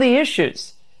 You know the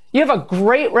issues. You have a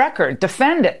great record.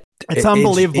 Defend it. It's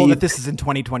unbelievable that this is in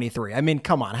 2023. I mean,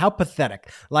 come on, how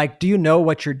pathetic. Like, do you know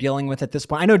what you're dealing with at this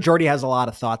point? I know Jordy has a lot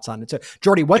of thoughts on it. So,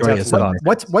 Jordy, what's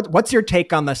your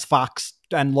take on this Fox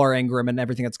and Laura Ingraham and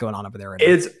everything that's going on over there right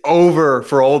now? It's over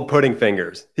for old pudding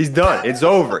fingers. He's done. It's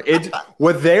over. It's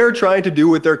what they're trying to do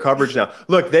with their coverage now.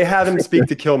 Look, they had him speak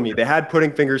to kill meat. They had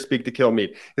pudding fingers speak to kill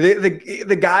meat.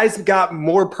 The guy's got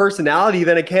more personality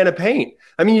than a can of paint.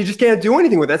 I mean, you just can't do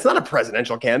anything with that. It's not a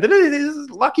presidential candidate. It's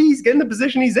lucky he's getting the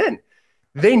position he's in.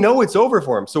 They know it's over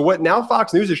for him. So what now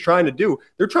Fox News is trying to do,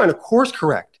 they're trying to course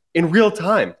correct in real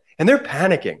time, and they're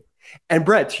panicking. And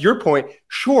Brett, to your point,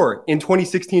 sure, in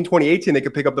 2016, 2018, they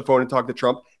could pick up the phone and talk to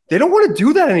Trump. They don't want to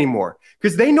do that anymore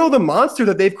because they know the monster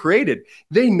that they've created.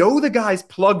 They know the guy's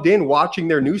plugged in watching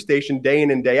their news station day in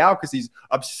and day out because he's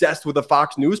obsessed with the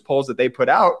Fox News polls that they put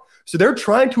out. So they're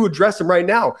trying to address him right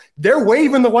now. They're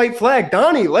waving the white flag.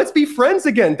 Donnie, let's be friends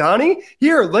again, Donnie.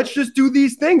 Here, let's just do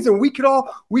these things and we could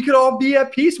all be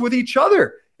at peace with each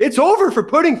other. It's over for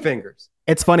pudding fingers.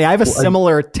 It's funny. I have a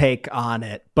similar take on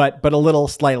it, but a little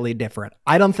slightly different.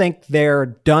 I don't think they're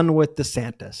done with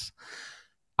DeSantis.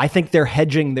 I think they're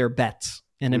hedging their bets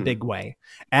in a big way.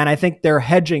 And I think they're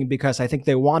hedging because I think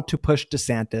they want to push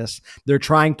DeSantis. They're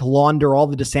trying to launder all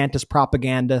the DeSantis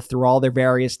propaganda through all their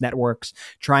various networks,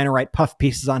 trying to write puff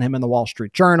pieces on him in the Wall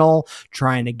Street Journal,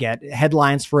 trying to get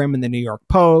headlines for him in the New York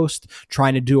Post,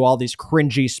 trying to do all these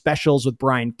cringy specials with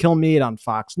Brian Kilmeade on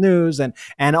Fox News and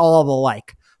all the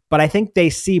like. But I think they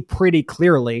see pretty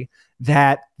clearly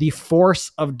that the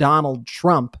force of Donald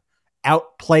Trump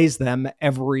outplays them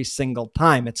every single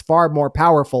time. It's far more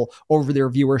powerful over their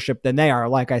viewership than they are.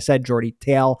 Like I said, Jordy,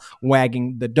 tail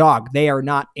wagging the dog. They are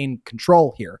not in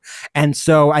control here. And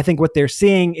so I think what they're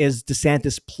seeing is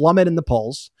DeSantis plummet in the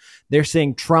polls. They're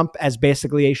seeing Trump as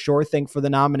basically a sure thing for the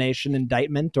nomination,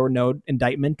 indictment or no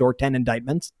indictment or 10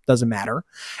 indictments, doesn't matter.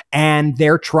 And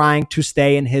they're trying to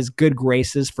stay in his good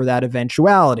graces for that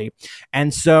eventuality.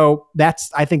 And so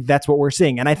I think that's what we're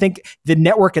seeing. And I think the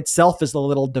network itself is a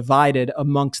little divided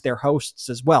amongst their hosts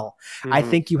as well. Mm-hmm. I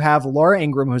think you have Laura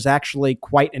Ingraham, who's actually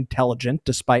quite intelligent,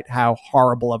 despite how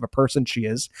horrible of a person she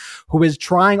is, who is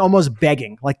trying, almost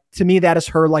begging. Like, to me, that is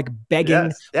her like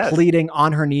begging, pleading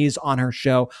on her knees on her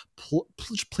show.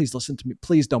 Please listen to me.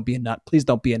 Please don't be a nut. Please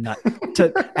don't be a nut.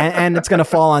 And it's going to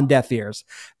fall on deaf ears.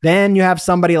 Then you have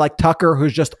somebody like Tucker,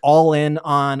 who's just all in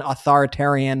on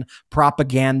authoritarian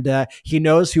propaganda. He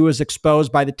knows he was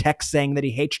exposed by the text saying that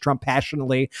he hates Trump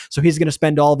passionately. So he's going to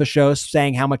spend all of his shows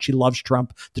saying how much he loves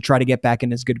Trump to try to get back in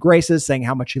his good graces, saying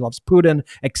how much he loves Putin,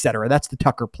 etc. That's the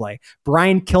Tucker play.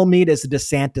 Brian Kilmeade is a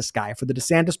DeSantis guy. For the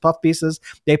DeSantis puff pieces,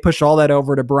 they push all that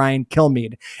over to Brian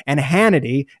Kilmeade. And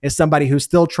Hannity is somebody who's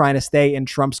still trying to stay in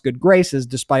Trump's good graces,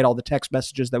 despite all the text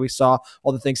messages that we saw,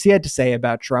 all the things he had to say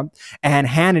about Trump. And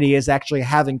Hannity is actually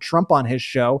having Trump on his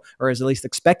show, or is at least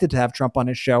expected to have Trump on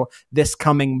his show this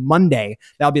coming Monday.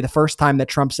 That'll be the first time that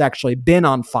Trump's actually been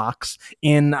on Fox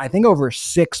in, I think, over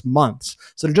 6 months.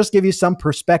 So to just give you some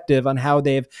perspective on how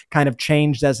they've kind of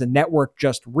changed as a network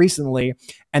just recently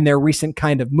and their recent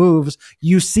kind of moves,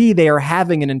 you see they are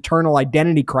having an internal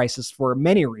identity crisis for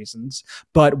many reasons,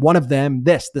 but one of them,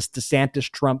 this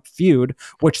DeSantis-Trump feud,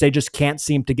 which they just can't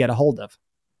seem to get a hold of.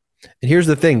 And here's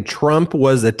the thing. Trump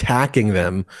was attacking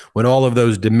them when all of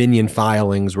those Dominion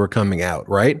filings were coming out,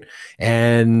 right?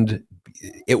 And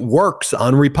it works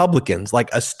on Republicans. Like,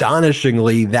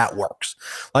 astonishingly, that works.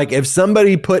 Like, if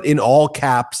somebody put in all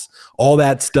caps all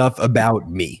that stuff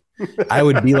about me,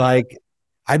 I'd be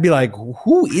like,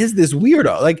 who is this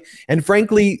weirdo? Like, and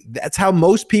frankly, that's how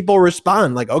most people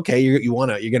respond. Like, okay, you're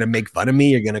going to make fun of me.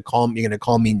 You're going to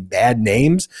call me bad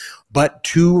names. But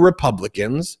to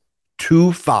Republicans,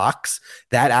 to Fox,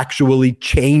 that actually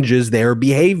changes their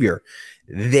behavior.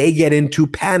 They get into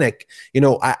panic.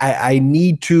 I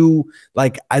need to,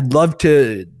 I'd love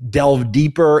to delve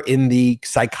deeper in the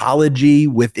psychology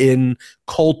within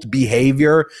cult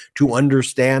behavior to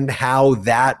understand how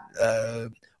that,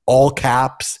 all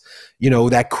caps,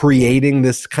 that creating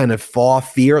this kind of false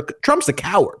fear. Trump's a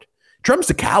coward.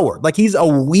 Like, he's a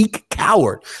weak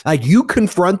coward. Like, you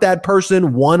confront that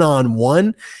person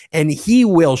one-on-one and he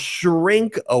will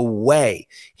shrink away.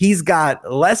 He's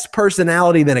got less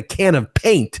personality than a can of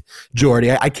paint,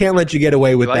 Jordy. I can't let you get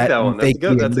away with that. One. That's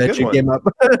good. That's a good one. Came up.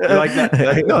 You like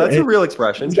that? No, that's a real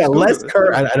expression. He's got less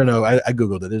I don't know. I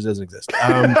Googled it. It doesn't exist.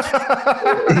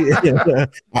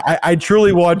 I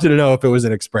truly wanted to know if it was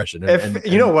an expression.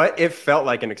 You know what? It felt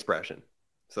like an expression.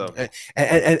 So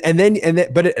and then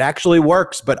but it actually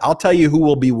works. But I'll tell you who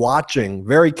will be watching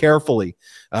very carefully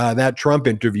that Trump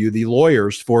interview, the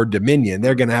lawyers for Dominion.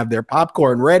 They're going to have their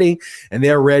popcorn ready, and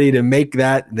they're ready to make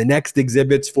that the next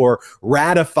exhibits for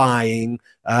ratifying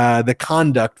the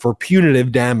conduct for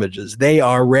punitive damages. They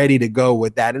are ready to go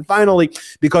with that. And finally,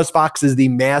 because Fox is the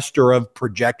master of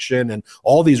projection and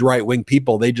all these right-wing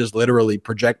people, they just literally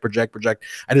project.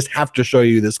 I just have to show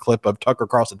you this clip of Tucker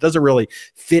Carlson. It doesn't really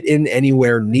fit in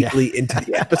anywhere neatly into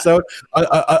the episode,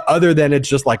 other than it's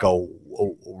just like,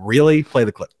 really? Play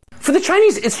the clip. For the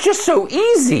Chinese, it's just so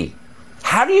easy.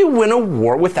 How do you win a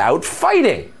war without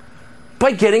fighting?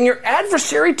 By getting your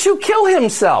adversary to kill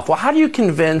himself. Well, how do you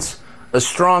convince a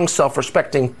strong,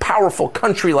 self-respecting, powerful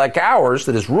country like ours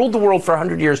that has ruled the world for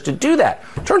 100 years to do that?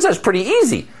 Turns out it's pretty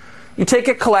easy. You take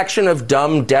a collection of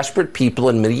dumb, desperate people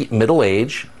in middle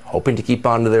age, hoping to keep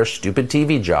on to their stupid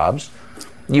TV jobs.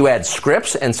 You add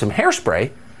scripts and some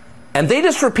hairspray, and they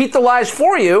just repeat the lies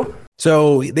for you.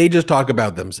 So they just talk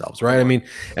about themselves, right? I mean,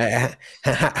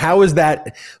 how is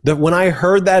that? When I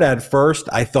heard that at first,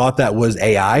 I thought that was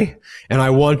AI, and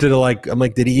I wanted to I'm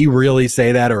like, did he really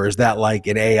say that, or is that like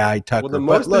an AI Tucker? Well, the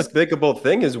most despicable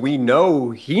thing is we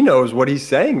know he knows what he's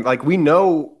saying. Like, we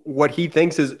know what he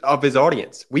thinks is of his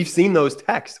audience. We've seen those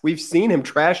texts. We've seen him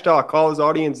trash talk, call his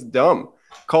audience dumb,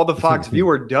 call the Fox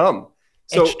viewer dumb.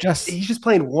 So he's just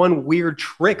playing one weird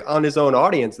trick on his own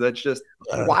audience that's just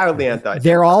wildly anti.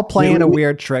 They're all playing a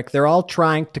weird trick. They're all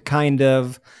trying to kind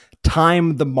of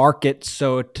time the market,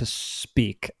 so to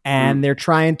speak. And they're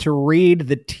trying to read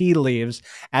the tea leaves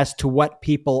as to what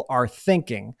people are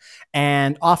thinking.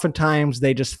 And oftentimes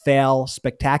they just fail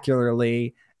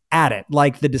spectacularly at it.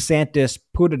 Like the DeSantis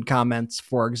Putin comments,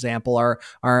 for example, are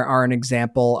an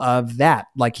example of that.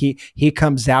 Like he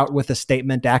comes out with a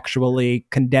statement actually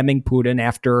condemning Putin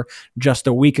after just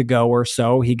a week ago or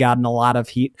so. He got in a lot of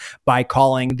heat by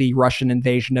calling the Russian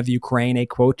invasion of Ukraine a,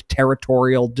 quote,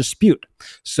 territorial dispute.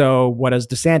 So what does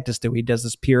DeSantis do? He does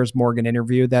this Piers Morgan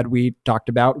interview that we talked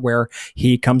about where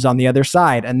he comes on the other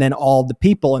side. And then all the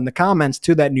people in the comments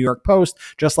to that New York Post,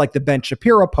 just like the Ben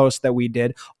Shapiro post that we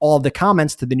did, all the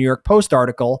comments to the New York Post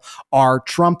article are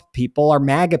Trump people, are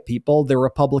MAGA people, the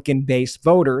Republican base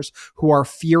voters who are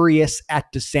furious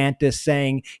at DeSantis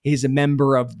saying he's a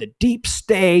member of the deep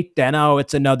state and, oh,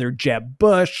 it's another Jeb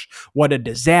Bush. What a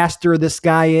disaster this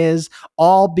guy is.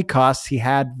 All because he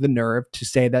had the nerve to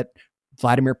say that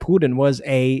Vladimir Putin was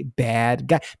a bad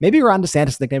guy. Maybe Ron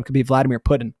DeSantis' nickname could be Vladimir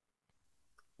Putin.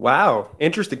 Wow,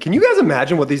 interesting. Can you guys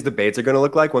imagine what these debates are going to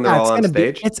look like when they're all on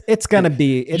stage? It's going to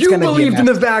be. You believed in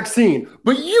the vaccine,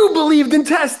 but you believed in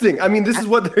testing. I mean, this is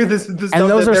what this. And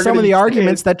those are some of the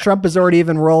arguments that Trump has already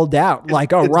even rolled out.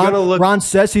 Like, oh, Ron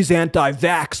says he's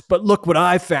anti-vax, but look what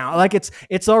I found. Like,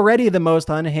 it's already the most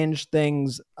unhinged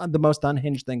things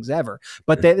ever.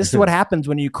 But this is what happens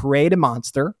when you create a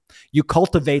monster, you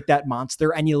cultivate that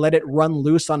monster, and you let it run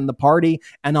loose on the party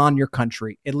and on your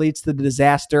country. It leads to the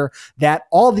disaster that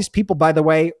all these people, by the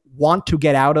way, want to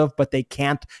get out of, but they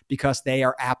can't because they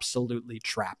are absolutely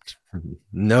trapped.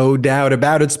 No doubt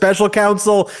about it. Special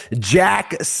counsel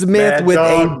Jack Smith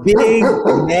a big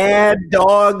mad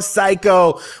dog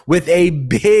psycho with a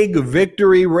big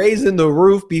victory, raising the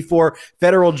roof before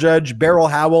federal judge Beryl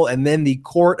Howell and then the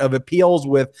Court of Appeals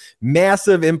with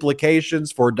massive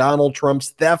implications for Donald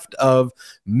Trump's theft of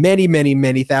many, many,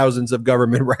 many thousands of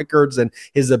government records and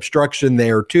his obstruction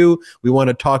there too. We want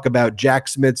to talk about Jack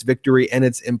Smith's victory and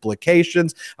its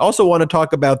implications. I also want to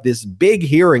talk about this big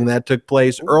hearing that took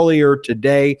place earlier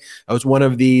today. It was one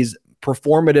of these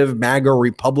performative MAGA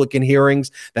Republican hearings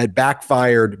that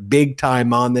backfired big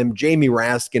time on them. Jamie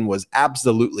Raskin was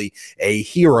absolutely a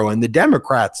hero, and the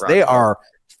Democrats, they are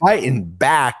fighting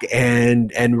back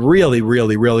and really,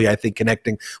 really, really, I think,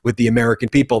 connecting with the American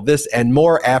people. This and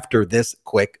more after this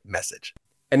quick message.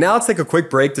 And now let's take a quick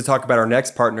break to talk about our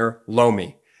next partner,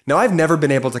 Lomi. Now, I've never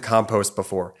been able to compost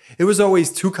before. It was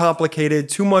always too complicated,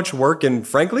 too much work, and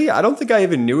frankly, I don't think I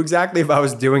even knew exactly if I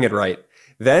was doing it right.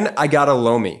 Then I got a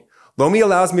Lomi. Lomi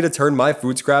allows me to turn my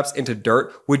food scraps into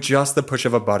dirt with just the push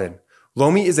of a button.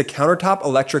 Lomi is a countertop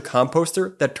electric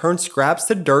composter that turns scraps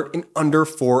to dirt in under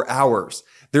 4 hours.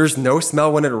 There's no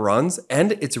smell when it runs,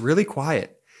 and it's really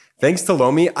quiet. Thanks to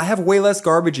Lomi, I have way less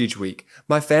garbage each week.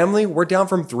 My family, we're down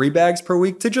from 3 bags per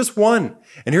week to just 1.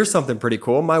 And here's something pretty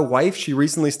cool. My wife, she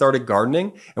recently started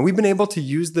gardening, and we've been able to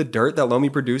use the dirt that Lomi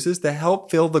produces to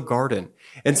help fill the garden.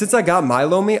 And since I got my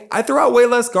Lomi, I throw out way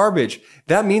less garbage.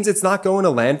 That means it's not going to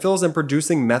landfills and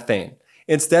producing methane.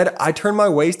 Instead, I turn my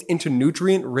waste into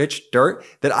nutrient-rich dirt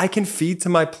that I can feed to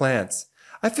my plants.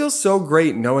 I feel so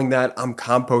great knowing that I'm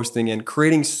composting and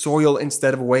creating soil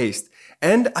instead of waste.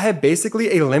 And I have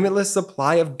basically a limitless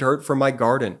supply of dirt for my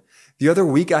garden. The other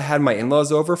week I had my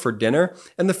in-laws over for dinner,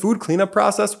 and the food cleanup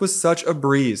process was such a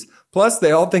breeze. Plus,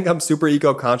 they all think I'm super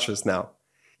eco-conscious now.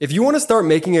 If you want to start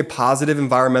making a positive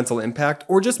environmental impact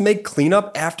or just make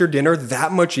cleanup after dinner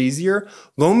that much easier,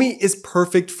 Lomi is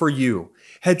perfect for you.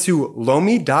 Head to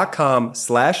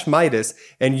lomi.com/Midas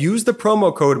and use the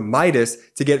promo code Midas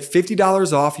to get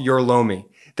 $50 off your Lomi.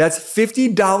 That's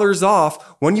 $50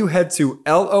 off when you head to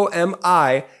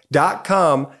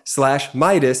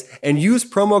lomi.com/Midas and use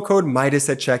promo code Midas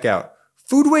at checkout.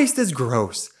 Food waste is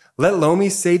gross. Let Lomi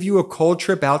save you a cold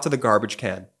trip out to the garbage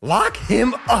can. Lock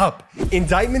him up!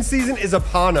 Indictment season is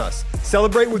upon us.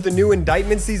 Celebrate with the new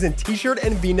Indictment season t-shirt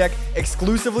and v-neck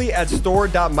exclusively at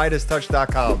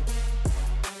store.midastouch.com.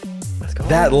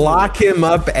 That lock him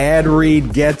up ad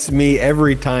read gets me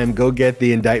every time. Go get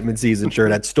the Indictment season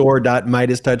shirt at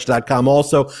store.midastouch.com.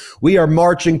 Also, we are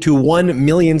marching to 1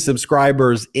 million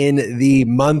subscribers in the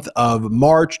month of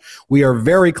March. We are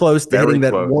very close to hitting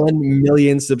that 1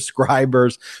 million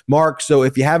subscribers mark. So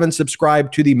if you haven't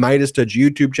subscribed to the Midas Touch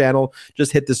YouTube channel,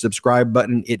 just hit the subscribe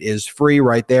button. It is free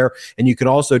right there. And you can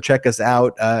also check us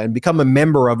out and become a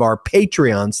member of our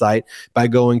Patreon site by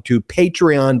going to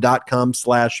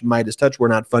patreon.com/Midas Touch. We're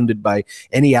not funded by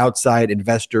any outside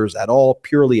investors at all,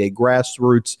 purely a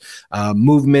grassroots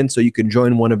movement. So you can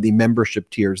join one of the membership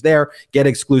tiers there, get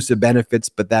exclusive benefits,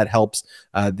 but that helps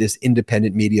this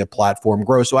independent media platform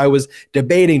grow. So I was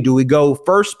debating, do we go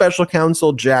first special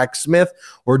counsel Jack Smith,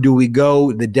 or do we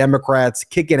go the Democrats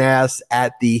kicking ass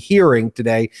at the hearing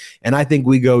today? And I think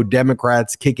we go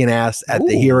Democrats kicking ass at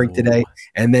the hearing today,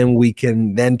 and then we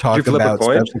can then talk did you flip about a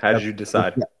coin? How did you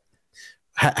decide?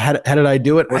 How did I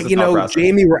do it? What's the thought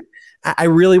process? I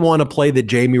really want to play the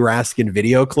Jamie Raskin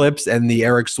video clips and the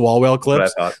Eric Swalwell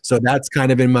clips. So that's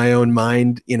kind of in my own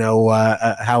mind,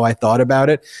 how I thought about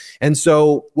it. And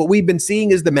so what we've been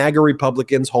seeing is the MAGA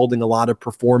Republicans holding a lot of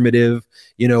performative,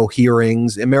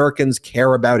 hearings. Americans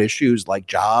care about issues like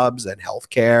jobs and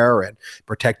healthcare and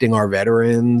protecting our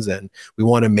veterans. And we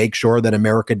want to make sure that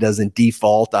America doesn't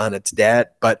default on its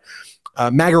debt. But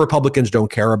MAGA Republicans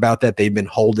don't care about that. They've been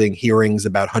holding hearings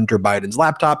about Hunter Biden's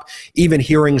laptop, even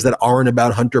hearings that aren't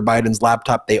about Hunter Biden's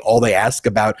laptop. All they ask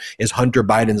about is Hunter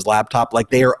Biden's laptop. Like,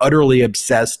 they are utterly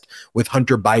obsessed with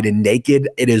Hunter Biden naked.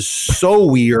 It is so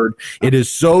weird. It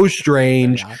is so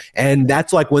strange. And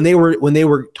that's like when they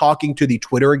were talking to the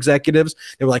Twitter executives,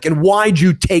 they were like, "And why'd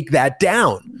you take that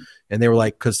down?" And they were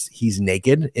like, because he's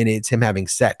naked and it's him having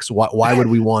sex. Why would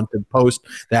we want to post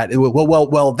that?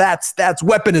 Well, that's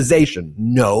weaponization.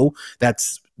 No,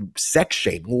 that's sex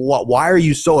shaming. Why are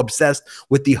you so obsessed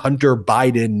with the Hunter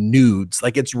Biden nudes?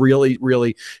 Like, it's really,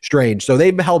 really strange. So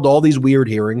they've held all these weird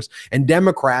hearings, and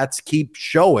Democrats keep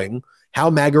showing how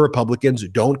MAGA Republicans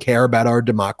don't care about our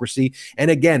democracy.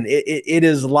 And again, it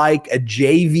is like a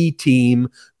JV team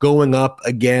going up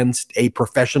against a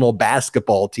professional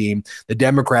basketball team, the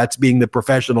Democrats being the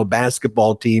professional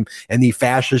basketball team and the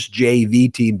fascist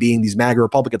JV team being these MAGA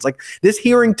Republicans. Like, this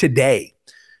hearing today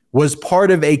was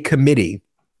part of a committee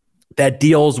that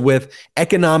deals with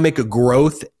economic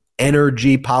growth,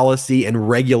 energy policy, and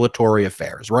regulatory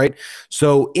affairs, right?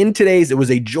 So it was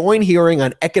a joint hearing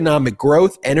on economic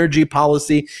growth, energy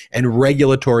policy, and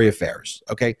regulatory affairs,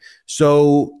 okay?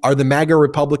 So are the MAGA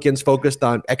Republicans focused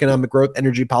on economic growth,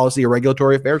 energy policy, or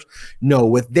regulatory affairs? No,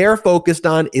 what they're focused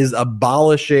on is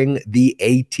abolishing the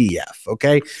ATF,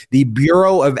 okay? The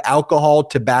Bureau of Alcohol,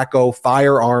 Tobacco,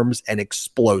 Firearms, and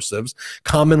Explosives,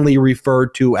 commonly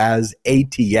referred to as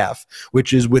ATF,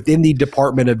 which is within the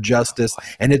Department of Justice,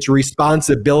 and its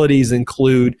responsibilities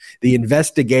include the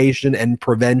investigation and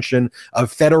prevention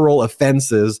of federal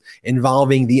offenses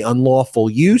involving the unlawful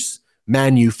use,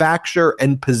 manufacture,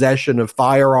 and possession of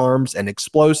firearms and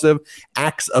explosive,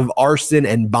 acts of arson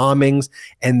and bombings,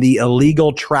 and the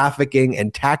illegal trafficking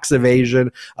and tax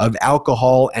evasion of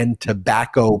alcohol and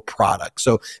tobacco products.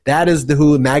 So that is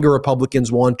who MAGA Republicans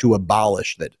want to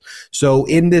abolish that. So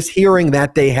in this hearing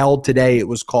that they held today, it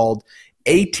was called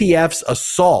ATF's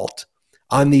Assault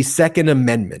on the Second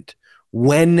Amendment.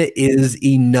 When is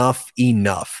enough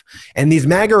enough? And these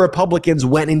MAGA Republicans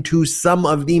went into some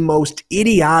of the most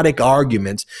idiotic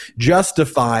arguments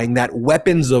justifying that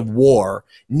weapons of war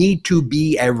need to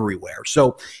be everywhere.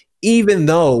 So even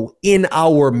though in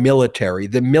our military,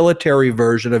 the military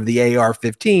version of the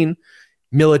AR-15,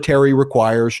 military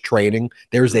requires training.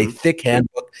 There's a thick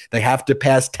handbook. They have to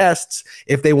pass tests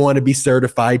if they want to be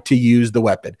certified to use the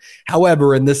weapon.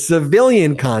 However, in the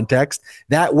civilian context,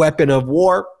 that weapon of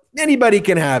war, anybody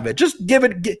can have it. Just give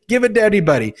it to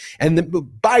anybody. And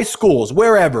by schools,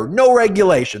 wherever, no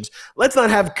regulations. Let's not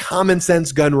have common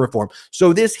sense gun reform.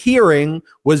 So this hearing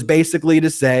was basically to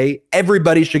say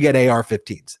everybody should get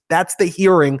AR-15s. That's the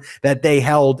hearing that they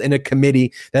held in a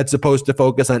committee that's supposed to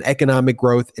focus on economic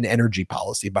growth and energy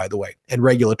policy, by the way, and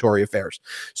regulatory affairs.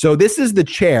 So this is the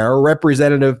chair,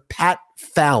 Representative Pat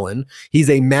Fallon. He's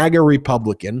a MAGA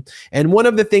Republican. And one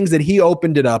of the things that he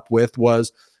opened it up with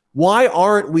was, why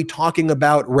aren't we talking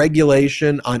about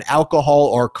regulation on alcohol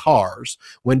or cars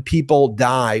when people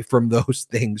die from those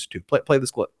things too? Play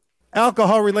this clip.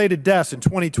 Alcohol-related deaths in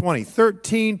 2020,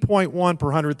 13.1 per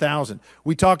 100,000.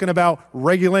 We talking about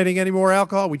regulating any more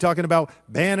alcohol? We talking about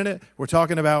banning it? We're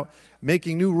talking about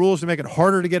making new rules to make it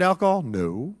harder to get alcohol?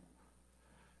 No.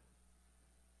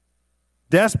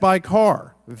 Deaths by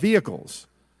car, vehicles,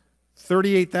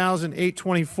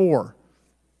 38,824.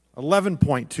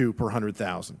 11.2 per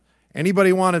 100,000.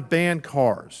 Anybody want to ban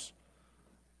cars?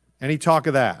 Any talk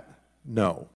of that?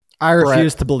 No. I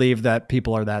refuse to believe that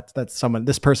people are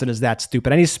this person is that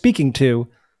stupid. And he's speaking to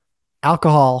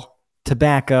alcohol,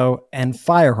 tobacco, and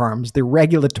firearms, the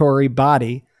regulatory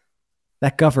body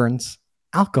that governs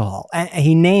alcohol. And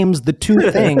he names the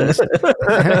two things.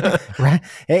 Right?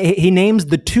 He names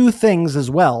the two things as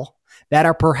well that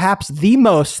are perhaps the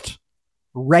most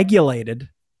regulated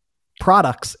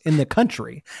products in the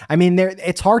country. I mean,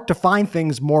 it's hard to find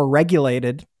things more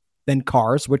regulated than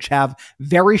cars, which have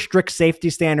very strict safety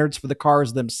standards for the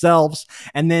cars themselves,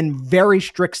 and then very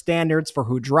strict standards for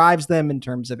who drives them in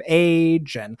terms of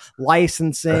age and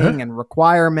licensing and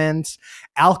requirements.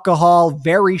 Alcohol,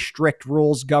 very strict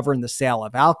rules govern the sale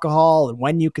of alcohol and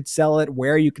when you could sell it,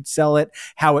 where you could sell it,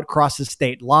 how it crosses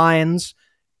state lines.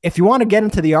 If you want to get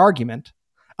into the argument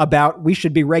about we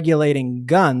should be regulating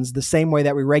guns the same way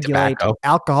that we regulate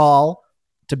alcohol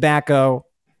tobacco,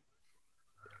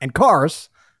 and cars.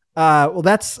 Well,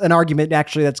 that's an argument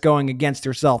actually that's going against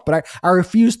yourself. But I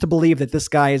refuse to believe that this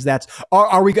guy is that.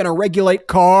 Are we going to regulate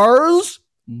cars?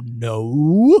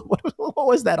 No. What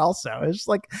was that also? It's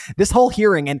like this whole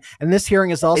hearing, and this hearing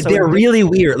is also they're really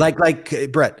weird. Like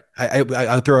Brett,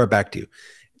 I'll throw it back to you.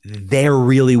 They're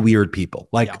really weird people.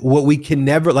 Like what we can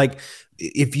never like.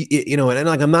 If you know, and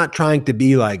like I'm not trying to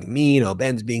be like mean.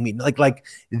 Ben's being mean. Like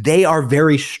they are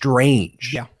very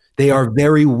strange. Yeah. They are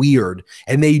very weird,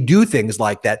 and they do things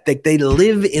like that. They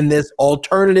live in this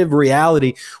alternative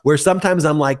reality where sometimes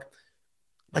I'm like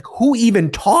who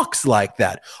even talks like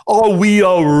that? Oh, we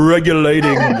are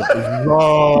regulating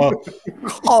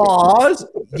cars.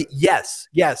 Yes,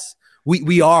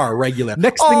 we are regulating.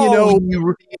 Next thing you know,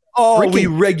 we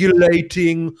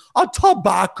regulating a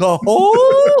tobacco?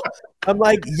 I'm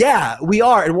like, yeah, we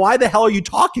are. And why the hell are you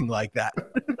talking like that?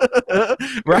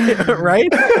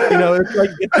 right? You know, it's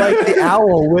like the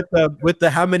owl with the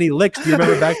how many licks? Do you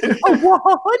remember back? One,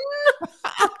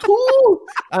 two.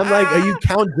 I'm like, are you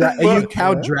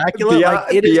Count Dracula?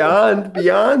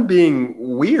 Beyond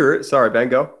being weird. Sorry, Ben,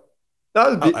 go.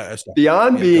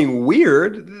 Beyond being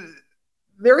weird,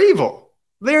 they're evil.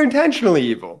 They're intentionally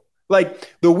evil.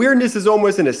 Like the weirdness is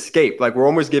almost an escape. Like we're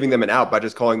almost giving them an out by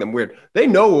just calling them weird. They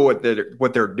know what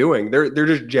they're doing. They're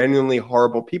just genuinely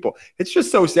horrible people. It's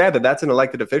just so sad that that's an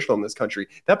elected official in this country.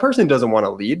 That person doesn't want to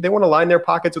lead. They want to line their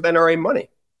pockets with NRA money.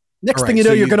 Next thing you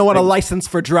know, you're going to want a license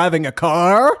for driving a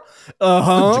car.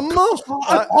 Automobile.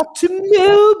 Don't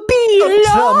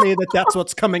tell me that's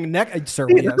what's coming next. Sir,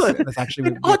 yes, that's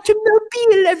actually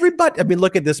automobile. Everybody. I mean,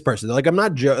 look at this person. Like, I'm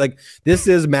not joking. Like, this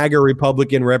is MAGA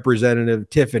Republican Representative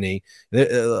Tiffany.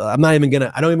 I'm not even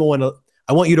gonna. I don't even want to.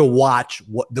 I want you to watch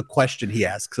what the question he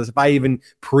asks. Because if I even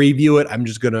preview it, I'm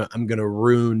gonna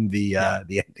ruin the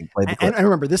ending. And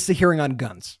remember, this is a hearing on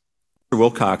guns.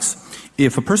 Wilcox,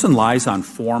 if a person lies on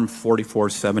Form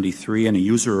 4473 and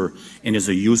is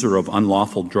a user of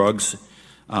unlawful drugs,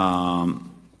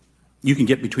 you can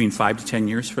get between 5 to 10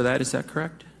 years for that. Is that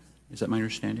correct? Is that my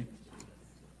understanding?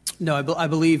 No, I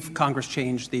believe Congress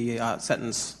changed the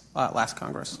sentence last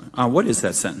Congress. What is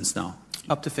that sentence now?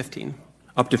 Up to 15.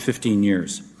 Up to 15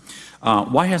 years.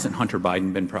 Why hasn't Hunter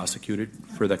Biden been prosecuted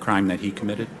for the crime that he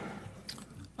committed?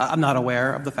 I'm not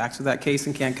aware of the facts of that case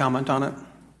and can't comment on it.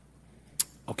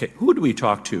 Okay, who do we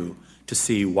talk to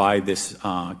see why this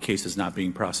case is not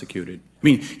being prosecuted? I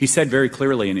mean, he said very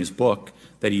clearly in his book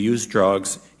that he used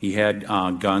drugs. He had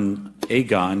a gun,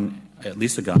 at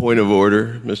least a gun. Point of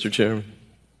order, Mr. Chairman.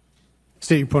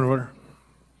 State your point of order.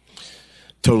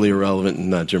 Totally irrelevant and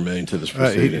not germane to this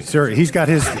proceeding. Sir, he's got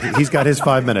his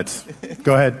 5 minutes.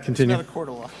 Go ahead, continue.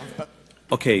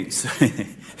 Okay, so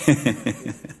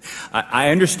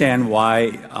I understand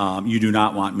why you do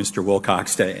not want Mr.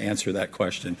 Wilcox to answer that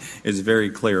question. It's very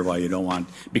clear why you don't want,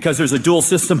 because there's a dual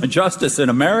system of justice in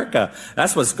America.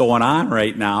 That's what's going on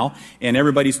right now, and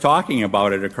everybody's talking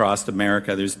about it across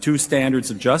America. There's two standards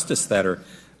of justice that are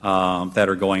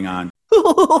going on.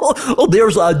 Oh,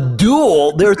 there's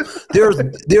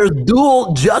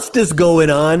dual justice going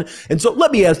on. And so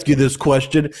let me ask you this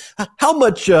question. How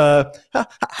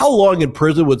long in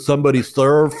prison would somebody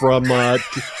serve from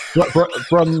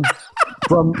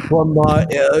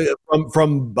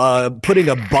putting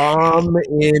a bomb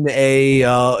in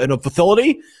a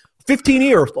facility? 15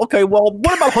 years. Okay, well,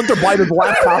 what about Hunter Biden's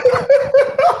laptop?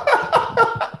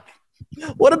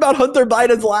 What about Hunter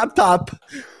Biden's laptop?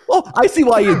 Oh, I see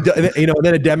why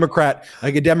then a Democrat,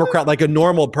 like a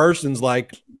normal person's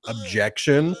like,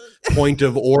 objection, point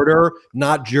of order,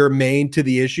 not germane to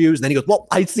the issues. And then he goes, well,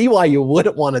 I see why you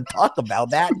wouldn't want to talk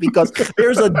about that because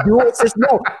there's a dual system.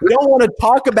 No, we don't want to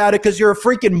talk about it because you're a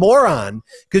freaking moron,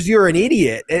 because you're an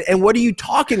idiot. And what are you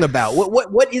talking about?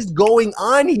 What is going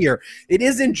on here? It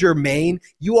isn't germane.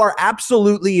 You are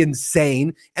absolutely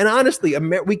insane. And honestly,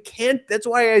 we can't, that's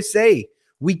why I say,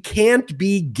 we can't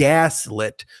be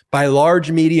gaslit by large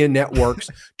media networks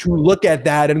to look at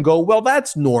that and go, well,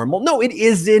 that's normal. No, it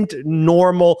isn't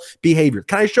normal behavior.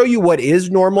 Can I show you what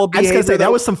is normal behavior? I was going to say,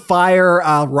 that was some fire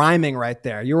rhyming right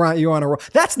there. You on a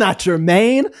that's not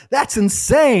germane. That's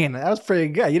insane. That was pretty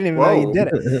good. You didn't even know you did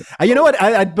it. You know what?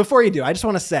 I before you do, I just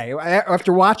want to say,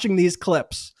 after watching these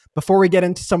clips, before we get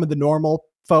into some of the normal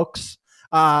folks,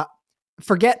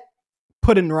 forget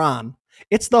Puddin' Ron.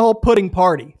 It's the whole pudding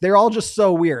party. They're all just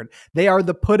so weird. They are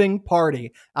the pudding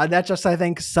party. That just, I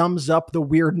think, sums up the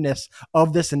weirdness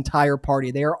of this entire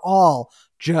party. They are all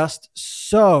just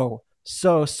so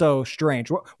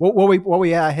strange. What we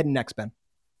heading next, Ben?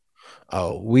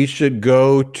 Oh, we should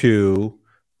go to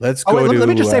Let's go let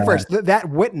me just say first, that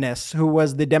witness who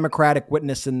was the Democratic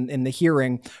witness in the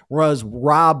hearing was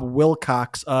Rob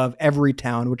Wilcox of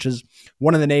Everytown, which is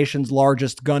one of the nation's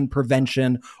largest gun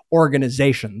prevention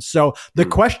organizations. So the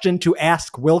question to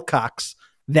ask Wilcox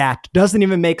that doesn't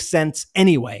even make sense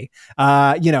anyway.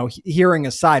 Hearing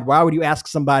aside, why would you ask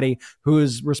somebody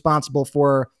who's responsible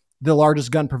for the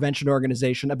largest gun prevention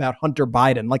organization about Hunter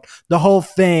Biden? Like, the whole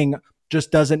thing just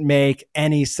doesn't make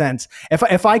any sense.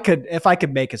 If I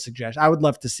could make a suggestion, I would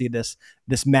love to see this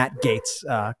Matt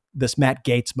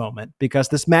Gaetz moment, because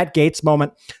this Matt Gaetz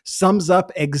moment sums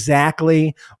up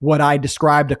exactly what I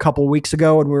described a couple weeks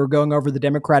ago when we were going over the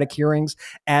Democratic hearings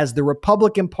as the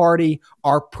Republican Party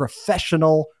are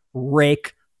professional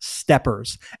rake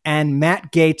steppers. And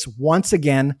Matt Gaetz once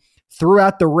again threw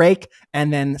out the rake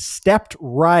and then stepped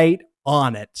right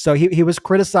on it. So he was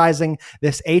criticizing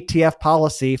this ATF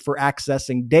policy for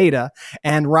accessing data,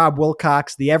 and Rob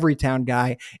Wilcox, the Everytown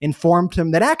guy, informed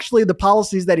him that actually the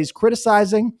policies that he's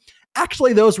criticizing,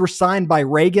 actually those were signed by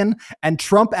Reagan, and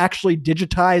Trump actually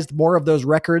digitized more of those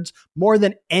records more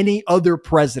than any other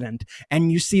president.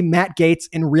 And you see Matt Gaetz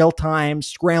in real time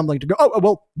scrambling to go,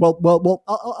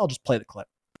 I'll just play the clip.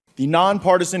 The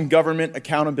Nonpartisan Government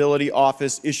Accountability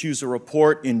Office issues a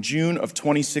report in June of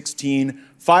 2016,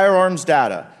 Firearms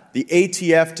Data. The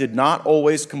ATF did not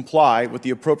always comply with the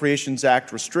Appropriations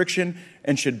Act restriction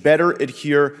and should better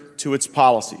adhere to its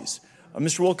policies.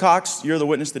 Mr. Wilcox, you're the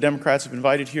witness the Democrats have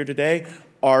invited here today.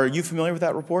 Are you familiar with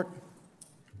that report?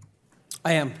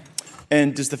 I am.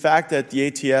 And does the fact that the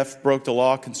ATF broke the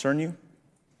law concern you?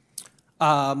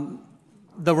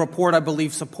 The report, I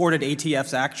believe, supported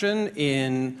ATF's action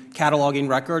in cataloging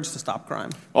records to stop crime.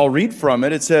 I'll read from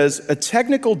it. It says, a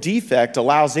technical defect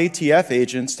allows ATF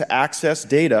agents to access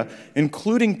data,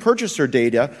 including purchaser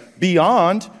data,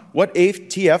 beyond what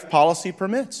ATF policy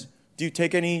permits. Do you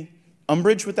take any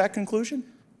umbrage with that conclusion?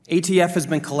 ATF has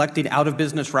been collecting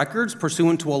out-of-business records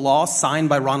pursuant to a law signed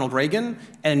by Ronald Reagan,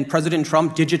 and President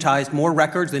Trump digitized more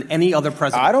records than any other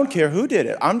president. I don't care who did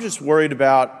it. I'm just worried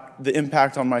about the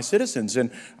impact on my citizens.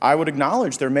 And I would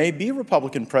acknowledge there may be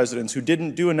Republican presidents who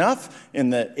didn't do enough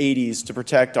in the 80s to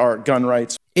protect our gun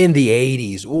rights. In the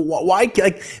 80s, why?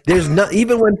 Like, there's not,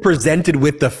 even when presented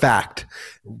with the fact,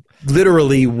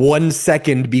 literally 1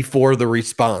 second before the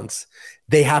response,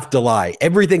 they have to lie.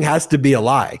 Everything has to be a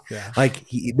lie. Yeah. Like,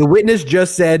 the witness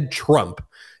just said Trump.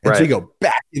 And so you go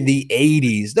back in the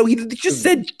 80s. No, he just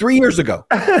said 3 years ago.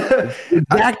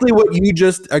 Exactly what you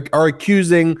just are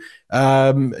accusing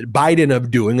Biden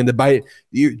of doing. And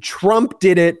Trump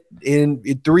did it in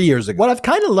 3 years ago. What I've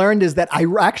kind of learned is that I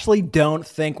actually don't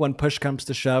think when push comes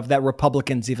to shove that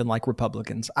Republicans even like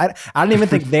Republicans. I don't even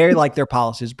think they like their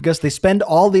policies, because they spend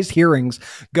all these hearings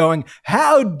going,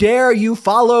 how dare you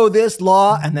follow this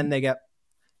law? And then they get,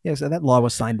 yeah, so that law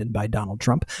was signed in by Donald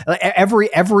Trump.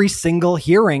 Every single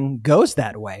hearing goes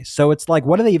that way. So it's like,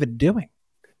 what are they even doing?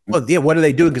 Well, yeah, what are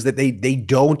they doing? Because they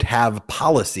don't have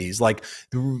policies. Like,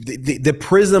 the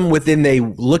prism within they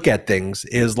look at things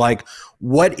is like,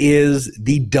 what is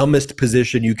the dumbest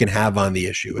position you can have on the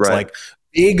issue? It's like,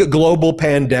 big global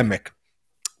pandemic.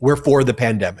 We're for the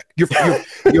pandemic. You're for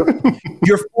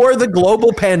the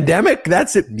global pandemic?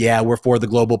 That's it. Yeah, we're for the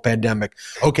global pandemic.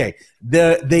 Okay.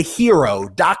 The hero,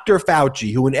 Dr.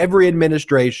 Fauci, who in every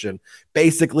administration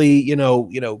basically,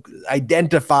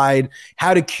 identified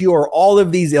how to cure all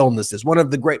of these illnesses. One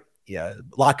of the great,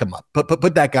 lock him up.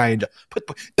 Put that guy in jail. Put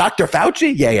Dr.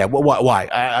 Fauci? Yeah. Why?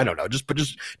 I don't know. Just put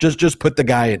the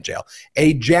guy in jail.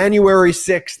 A January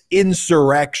 6th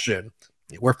insurrection.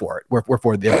 We're for it. We're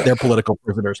for their political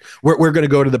prisoners. We're going to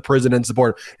go to the prison and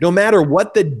support it. No matter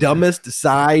what the dumbest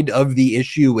side of the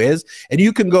issue is, and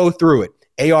you can go through it.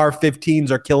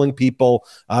 AR-15s are killing people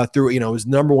through, is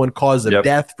number one cause of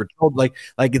death for children.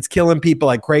 Like it's killing people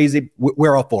like crazy.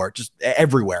 We're all for it, just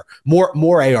everywhere. More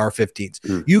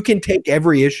AR-15s. You can take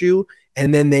every issue,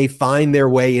 and then they find their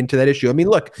way into that issue. I mean,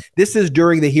 look, this is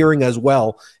during the hearing as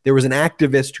well. There was an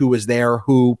activist who was there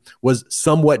who was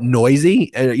somewhat noisy.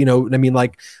 The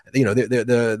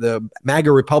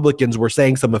MAGA Republicans were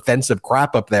saying some offensive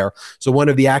crap up there. So one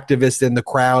of the activists in the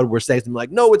crowd were saying something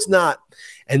like, no, it's not.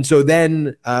 And so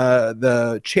then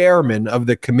the chairman of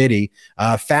the committee,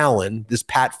 Fallon, this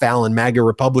Pat Fallon, MAGA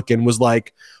Republican, was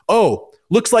like, oh,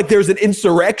 looks like there's an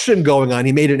insurrection going on.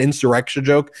 He made an insurrection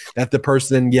joke that the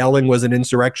person yelling was an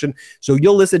insurrection. So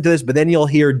you'll listen to this, but then you'll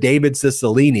hear David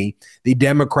Cicilline, the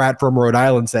Democrat from Rhode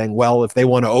Island, saying, well, if they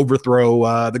want to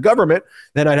overthrow the government,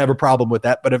 then I'd have a problem with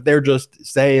that. But if they're just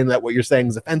saying that what you're saying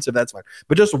is offensive, that's fine.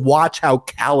 But just watch how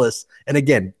callous and,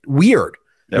 again, weird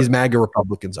these MAGA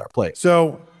Republicans are playing.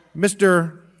 So,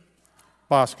 Mr.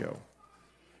 Bosco,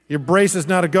 Your brace is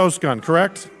not a ghost gun,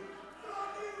 correct?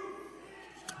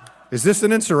 Is this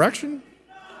an insurrection?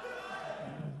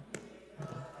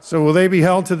 So will they be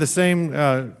held to the same,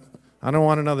 I don't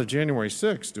want another January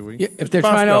 6th, do we? Yeah, if they're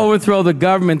trying to overthrow the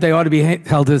government, they ought to be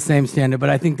held to the same standard, but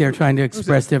I think they're trying to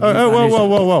express different.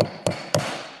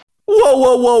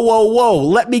 Whoa.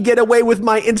 Let me get away with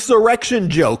my insurrection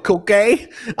joke, okay?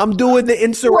 I'm doing the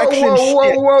insurrection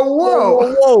shit.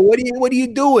 Whoa. What are you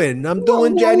doing? I'm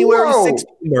doing January 6th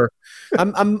humor.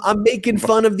 I'm making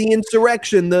fun of the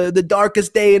insurrection, the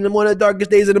darkest day and one of the darkest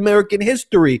days in American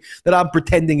history that I'm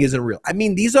pretending isn't real. I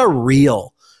mean, these are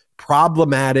real,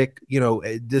 problematic,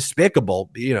 despicable,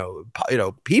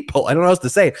 people. I don't know what else to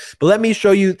say. But let me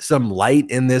show you some light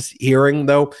in this hearing,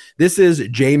 though. This is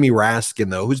Jamie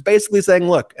Raskin, though, who's basically saying,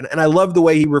 look, and I love the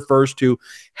way he refers to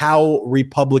how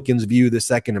Republicans view the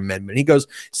Second Amendment. He goes,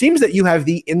 seems that you have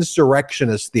the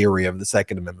insurrectionist theory of the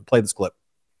Second Amendment. Play this clip.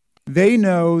 They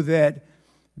know that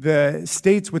the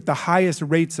states with the highest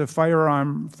rates of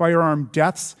firearm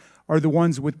deaths are the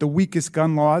ones with the weakest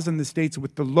gun laws, and the states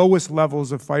with the lowest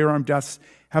levels of firearm deaths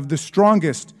have the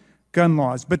strongest gun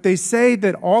laws. But they say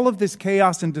that all of this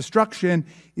chaos and destruction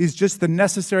is just the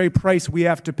necessary price we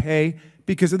have to pay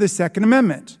because of the Second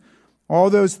Amendment. All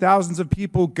those thousands of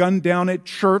people gunned down at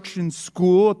church and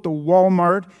school, at the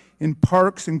Walmart, in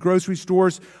parks and grocery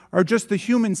stores are just the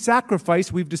human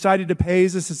sacrifice we've decided to pay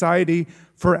as a society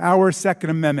for our Second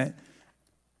Amendment.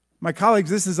 My colleagues,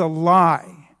 this is a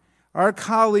lie. Our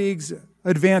colleagues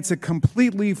advance a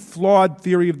completely flawed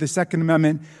theory of the Second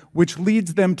Amendment, which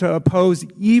leads them to oppose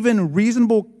even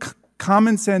reasonable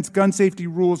common sense gun safety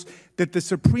rules that the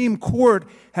Supreme Court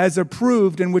has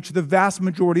approved and which the vast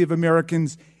majority of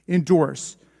Americans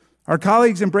endorse. Our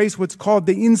colleagues embrace what's called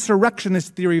the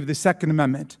insurrectionist theory of the Second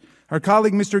Amendment. Our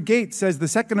colleague, Mr. Gates, says the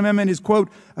Second Amendment is, quote,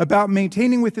 about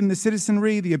maintaining within the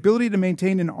citizenry the ability to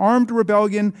maintain an armed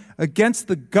rebellion against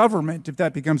the government if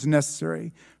that becomes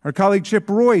necessary. Our colleague, Chip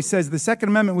Roy, says the Second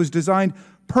Amendment was designed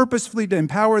purposefully to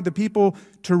empower the people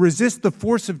to resist the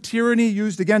force of tyranny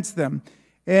used against them.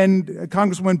 And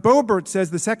Congresswoman Boebert says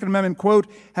the Second Amendment, quote,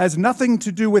 has nothing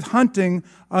to do with hunting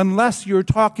unless you're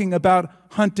talking about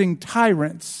hunting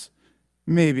tyrants,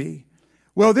 maybe.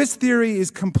 Well, this theory is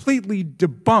completely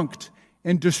debunked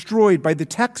and destroyed by the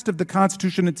text of the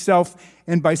Constitution itself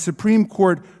and by Supreme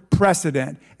Court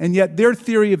precedent. And yet their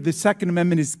theory of the Second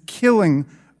Amendment is killing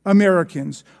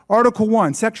Americans. Article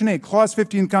 1, Section 8, Clause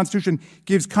 15 of the Constitution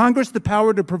gives Congress the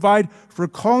power to provide for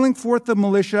calling forth the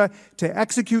militia to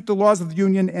execute the laws of the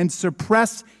Union and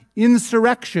suppress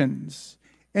insurrections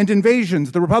and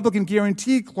invasions. The Republican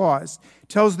Guarantee Clause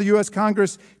tells the U.S.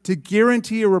 Congress to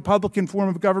guarantee a Republican form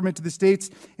of government to the states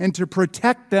and to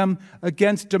protect them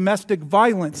against domestic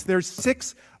violence. There's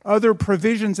 6 other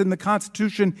provisions in the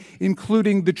Constitution,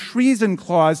 including the Treason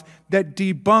Clause, that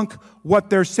debunk what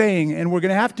they're saying. And we're going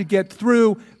to have to get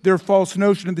through their false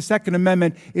notion of the Second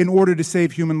Amendment in order to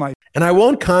save human life. And I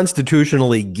won't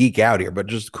constitutionally geek out here, but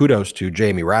just kudos to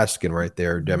Jamie Raskin right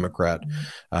there, Democrat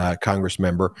Congress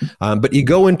member. But you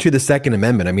go into the Second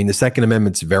Amendment. I mean, the Second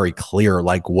Amendment's very clear,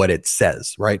 like what it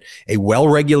says, right? A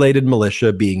well-regulated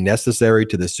militia being necessary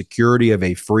to the security of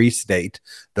a free state,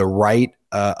 the right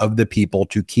of the people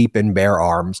to keep and bear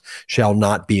arms shall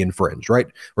not be infringed, right?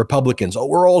 Republicans,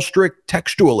 we're all strict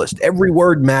textualists. Every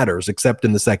word matters except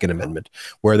in the Second Amendment,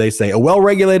 where they say a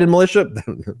well-regulated militia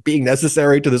being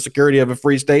necessary to the security of a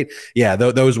free state. Yeah,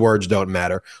 those words don't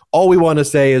matter. All we want to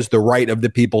say is the right of the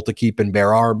people to keep and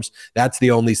bear arms. That's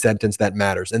the only sentence that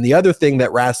matters. And the other thing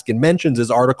that Raskin mentions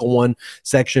is Article 1,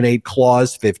 Section 8,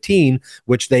 Clause 15,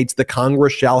 which states the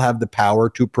Congress shall have the power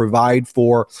to provide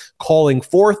for calling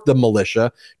forth the militia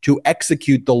to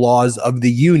execute the laws of the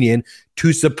Union,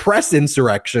 to suppress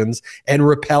insurrections and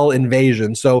repel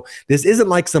invasion. So this isn't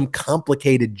like some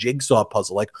complicated jigsaw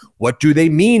puzzle. Like, what do they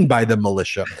mean by the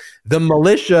militia? The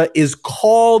militia is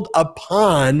called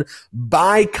upon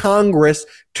by Congress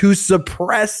to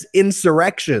suppress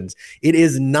insurrections. It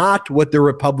is not what the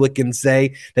Republicans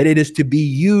say, that it is to be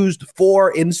used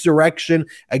for insurrection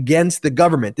against the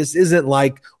government. This isn't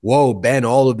like, whoa, Ben,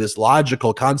 all of this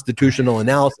logical constitutional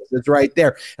analysis. It's right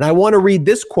there. And I want to read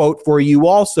this quote for you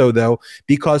also, though,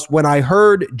 because when I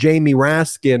heard Jamie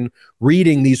Raskin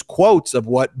reading these quotes of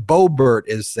what Boebert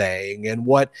is saying and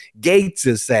what Gates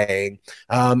is saying,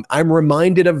 I'm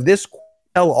reminded of this.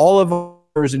 Tell all of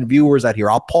us and viewers out here,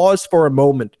 I'll pause for a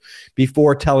moment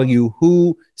before telling you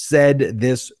who said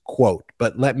this quote,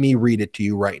 but let me read it to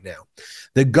you right now.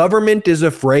 The government is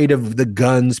afraid of the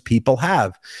guns people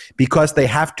have because they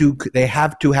have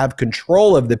to have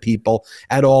control of the people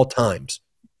at all times.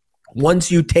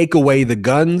 Once you take away the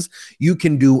guns, you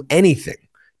can do anything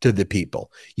to the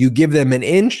people. You give them an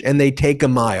inch and they take a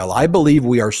mile. I believe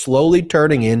we are slowly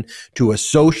turning into a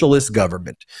socialist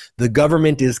government. The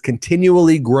government is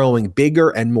continually growing bigger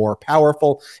and more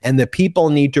powerful, and the people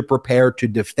need to prepare to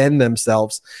defend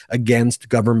themselves against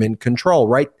government control,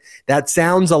 right? That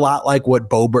sounds a lot like what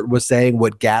Boebert was saying,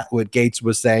 what Gates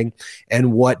was saying,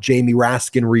 and what Jamie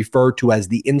Raskin referred to as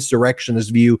the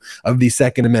insurrectionist view of the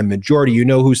Second Amendment. Jordy, you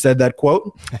know who said that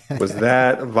quote? Was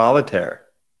that Voltaire?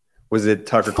 Was it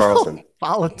Tucker Carlson?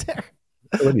 Voltaire.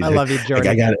 I love you, Jordy.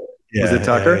 I got it. Yeah, was it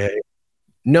Tucker? Yeah.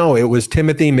 No, it was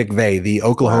Timothy McVeigh, the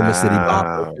Oklahoma City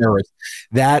bomber terrorist.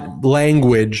 That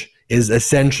language is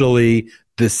essentially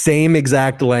the same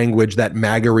exact language that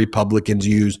MAGA Republicans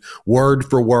use word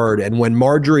for word. And when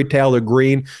Marjorie Taylor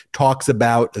Greene talks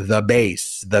about the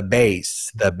base,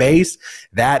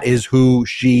 that is who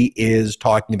she is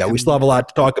talking about. We still have a lot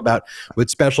to talk about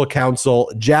with special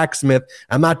counsel Jack Smith.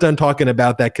 I'm not done talking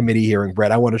about that committee hearing,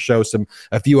 Brett. I want to show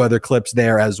a few other clips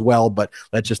there as well, but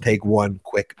let's just take one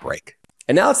quick break.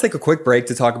 And now let's take a quick break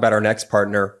to talk about our next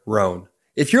partner, Rhone.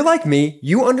 If you're like me,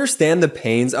 you understand the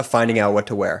pains of finding out what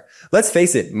to wear. Let's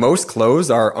face it, most clothes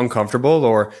are uncomfortable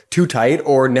or too tight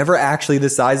or never actually the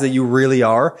size that you really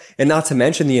are, and not to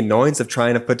mention the annoyance of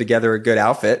trying to put together a good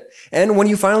outfit. And when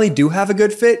you finally do have a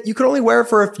good fit, you can only wear it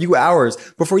for a few hours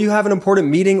before you have an important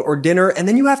meeting or dinner, and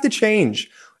then you have to change.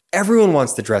 Everyone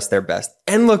wants to dress their best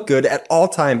and look good at all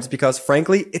times because,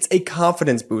 frankly, it's a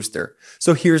confidence booster.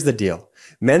 So here's the deal.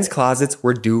 Men's closets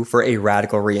were due for a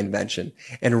radical reinvention,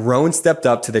 and Rhone stepped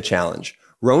up to the challenge.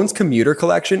 Rhone's commuter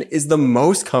collection is the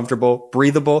most comfortable,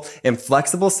 breathable, and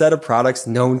flexible set of products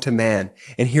known to man.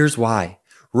 And here's why.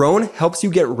 Rhone helps you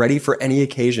get ready for any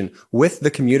occasion with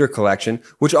the commuter collection,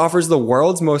 which offers the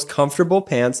world's most comfortable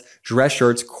pants, dress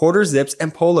shirts, quarter zips,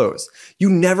 and polos. You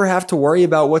never have to worry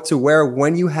about what to wear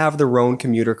when you have the Rhone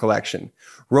commuter collection.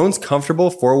 Rhone's comfortable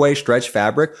 4-way stretch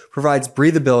fabric provides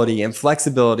breathability and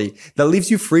flexibility that leaves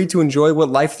you free to enjoy what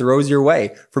life throws your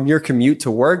way, from your commute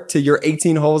to work to your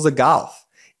 18 holes of golf.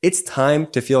 It's time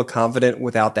to feel confident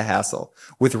without the hassle.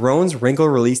 With Rhone's wrinkle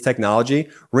release technology,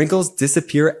 wrinkles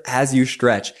disappear as you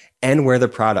stretch and wear the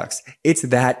products. It's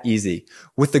that easy.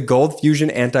 With the Gold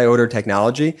Fusion anti-odor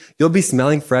technology, you'll be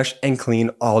smelling fresh and clean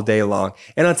all day long.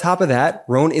 And on top of that,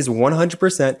 Rhone is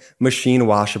 100% machine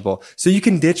washable, so you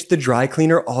can ditch the dry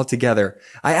cleaner altogether.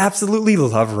 I absolutely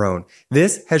love Rhone.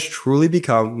 This has truly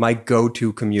become my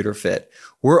go-to commuter fit.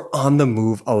 We're on the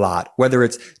move a lot. Whether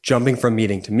it's jumping from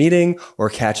meeting to meeting or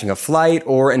catching a flight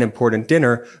or an important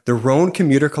dinner, the Rhone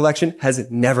commuter collection has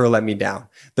never let me down.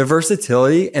 The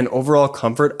versatility and overall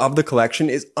comfort of the collection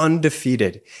is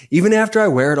undefeated. Even after I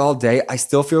wear it all day, I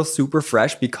still feel super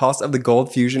fresh because of the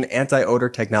Gold Fusion anti-odor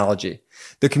technology.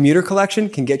 The commuter collection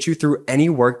can get you through any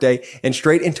workday and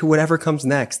straight into whatever comes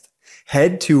next.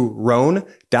 Head to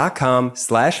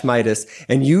Rhone.com/Midas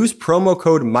and use promo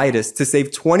code Midas to save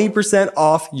 20%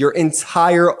 off your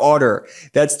entire order.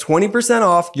 That's 20%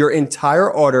 off your entire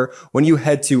order when you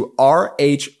head to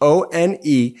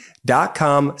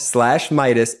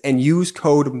RHONE.com/Midas and use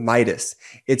code Midas.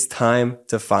 It's time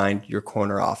to find your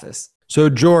corner office. So,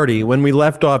 Jordy, when we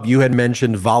left off, you had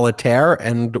mentioned Voltaire,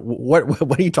 and what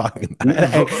are you talking about?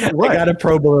 I got to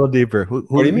probe a little deeper. Who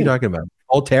are you talking about?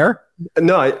 Voltaire?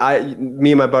 No,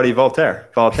 me and my buddy Voltaire,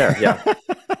 yeah.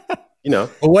 You know.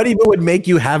 Well, what even would make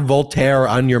you have Voltaire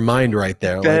on your mind right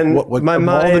there? Ben, my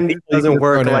mind doesn't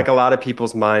work like a lot of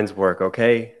people's minds work,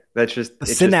 okay? That's just the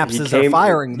synapses are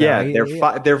firing. Yeah,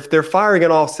 they're firing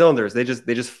on all cylinders. They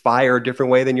just fire a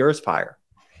different way than yours fire.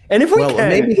 And if we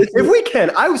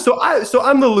can, I'm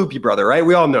the loopy brother, right?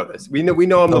 We all know this. We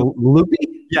know I'm the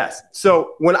loopy. Yes.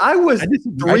 So when I was I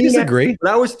disagree.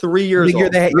 When I was 3 years old, you're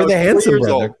the handsome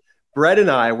brother. Brett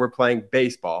and I were playing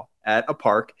baseball at a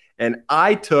park, and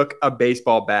I took a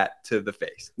baseball bat to the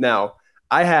face. Now,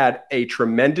 I had a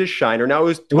tremendous shiner. Now, it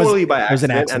was totally by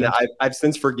accident, and I've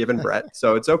since forgiven Brett,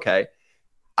 so it's okay.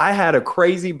 I had a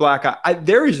crazy black eye.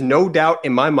 There is no doubt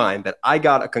in my mind that I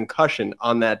got a concussion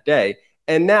on that day.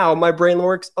 And now my brain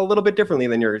works a little bit differently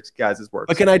than your guys' works.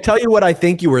 But can I tell you what I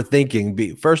think you were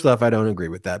thinking? First off, I don't agree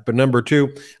with that. But number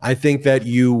two, I think that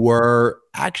you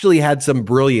actually had some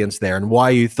brilliance there and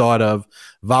why you thought of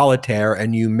Voltaire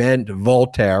and you meant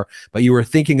Voltaire, but you were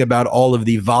thinking about all of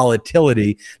the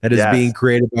volatility that is being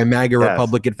created by MAGA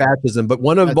Republican fascism. But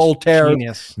one of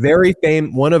Voltaire's very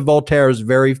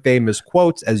famous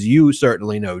quotes, as you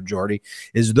certainly know, Jordy,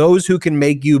 is those who can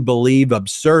make you believe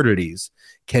absurdities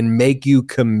can make you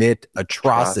commit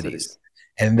atrocities.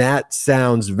 And that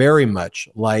sounds very much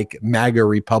like MAGA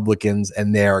Republicans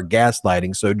and their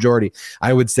gaslighting. So, Jordy,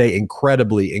 I would say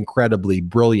incredibly, incredibly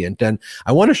brilliant. And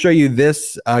I want to show you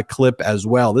this clip as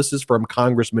well. This is from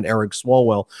Congressman Eric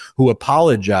Swalwell, who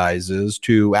apologizes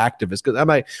to activists.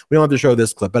 Because we don't have to show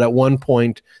this clip, but at one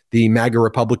point, the MAGA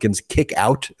Republicans kick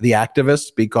out the activists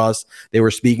because they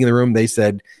were speaking in the room. They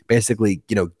said, basically,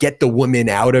 get the women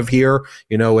out of here,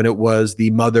 and it was the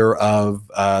mother of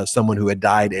someone who had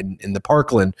died in the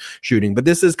Parkland shooting. But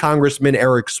this is Congressman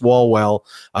Eric Swalwell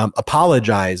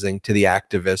apologizing to the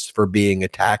activists for being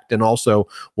attacked and also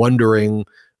wondering,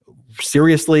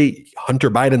 seriously,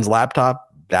 Hunter Biden's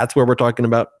laptop, that's where we're talking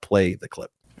about? Play the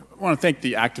clip. I want to thank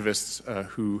the activists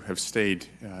who have stayed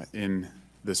in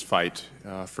this fight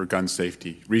for gun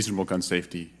safety, reasonable gun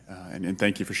safety, and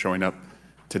thank you for showing up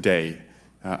today.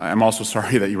 I'm also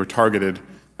sorry that you were targeted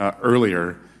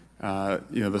earlier.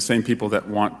 The same people that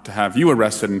want to have you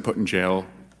arrested and put in jail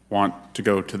want to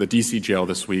go to the D.C. jail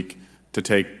this week to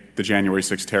take the January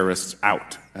 6 terrorists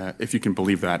out, if you can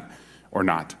believe that or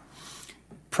not.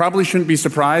 Probably shouldn't be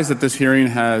surprised that this hearing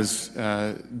has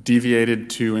deviated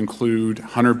to include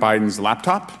Hunter Biden's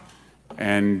laptop.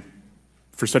 And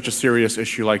for such a serious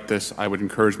issue like this, I would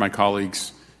encourage my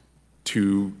colleagues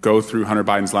to go through Hunter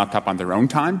Biden's laptop on their own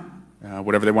time.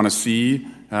 Whatever they want to see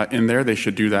in there, they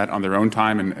should do that on their own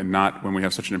time and not when we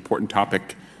have such an important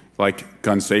topic like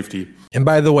gun safety. And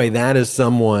by the way, that is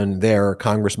someone there,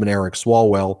 Congressman Eric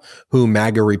Swalwell, who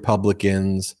MAGA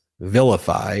Republicans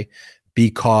vilify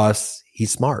because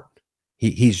he's smart.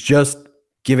 He's just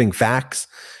giving facts.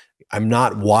 I'm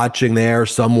not watching there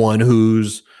someone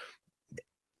who's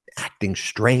acting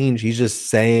strange. He's just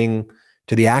saying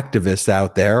to the activists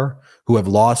out there who have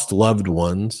lost loved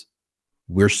ones,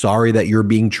 we're sorry that you're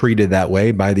being treated that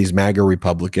way by these MAGA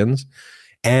Republicans.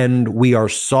 And we are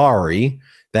sorry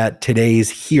that today's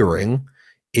hearing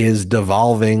is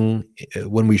devolving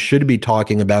when we should be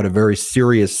talking about a very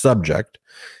serious subject.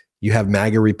 You have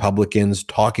MAGA Republicans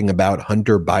talking about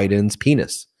Hunter Biden's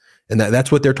penis. And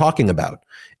that's what they're talking about.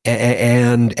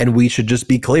 And we should just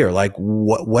be clear, like,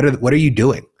 what are you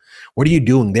doing? What are you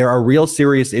doing? There are real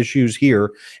serious issues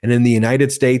here. And in the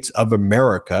United States of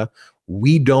America,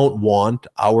 we don't want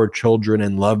our children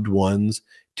and loved ones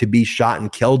to be shot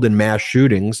and killed in mass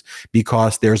shootings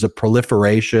because there's a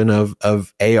proliferation of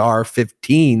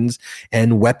AR-15s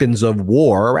and weapons of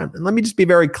war. And let me just be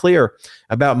very clear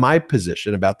about my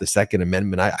position about the Second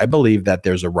Amendment. I believe that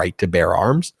there's a right to bear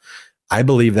arms. I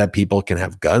believe that people can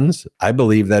have guns. I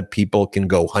believe that people can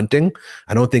go hunting.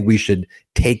 I don't think we should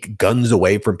take guns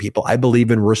away from people. I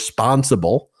believe in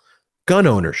responsible gun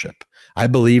ownership. I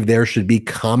believe there should be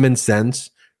common sense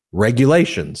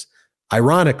regulations.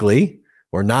 Ironically,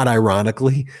 or not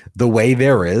ironically, the way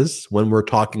there is when we're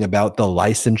talking about the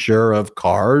licensure of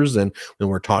cars and when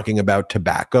we're talking about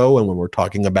tobacco and when we're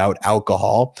talking about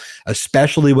alcohol,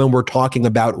 especially when we're talking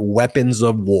about weapons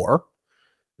of war,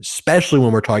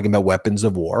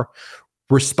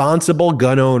 responsible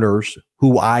gun owners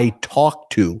who I talk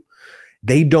to,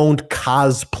 they don't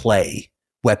cosplay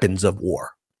weapons of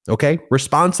war. Okay?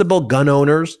 Responsible gun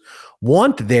owners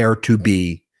want there to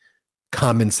be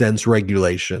common sense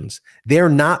regulations. They're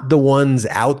not the ones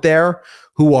out there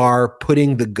who are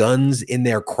putting the guns in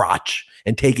their crotch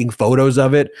and taking photos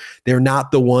of it. They're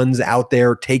not the ones out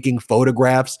there taking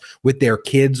photographs with their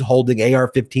kids holding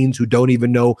AR-15s who don't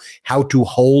even know how to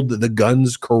hold the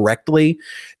guns correctly.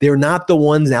 They're not the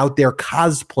ones out there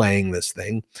cosplaying this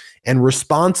thing. And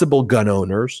responsible gun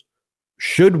owners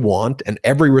should want, and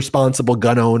every responsible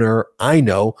gun owner I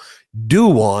know do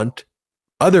want,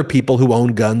 other people who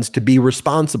own guns to be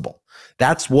responsible.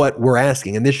 That's what we're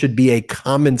asking. And this should be a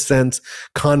common sense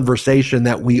conversation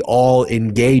that we all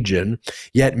engage in.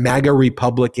 Yet MAGA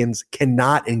Republicans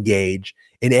cannot engage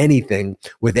in anything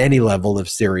with any level of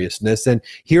seriousness. And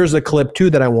here's a clip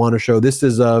too that I want to show. This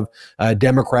is of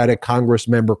Democratic Congress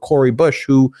member Cori Bush,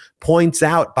 who points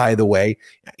out, by the way,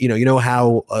 you know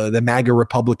how the MAGA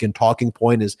Republican talking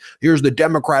point is, here's the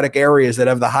Democratic areas that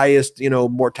have the highest,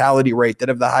 mortality rate, that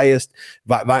have the highest,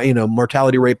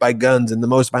 mortality rate by guns and the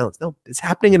most violence. No, it's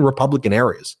happening in Republican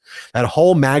areas. That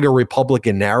whole MAGA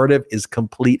Republican narrative is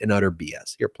complete and utter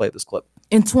BS. Here, play this clip.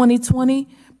 In 2020,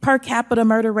 per capita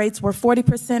murder rates were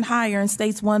 40% higher in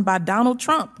states won by Donald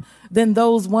Trump than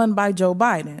those won by Joe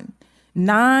Biden.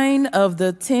 9 of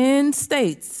the 10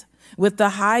 states with the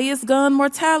highest gun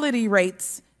mortality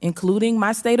rates, including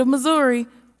my state of Missouri,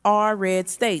 are red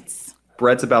states.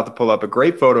 Brett's about to pull up a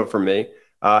great photo from me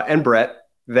and Brett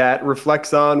that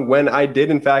reflects on when I did,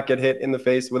 in fact, get hit in the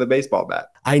face with a baseball bat.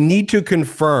 I need to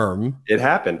confirm it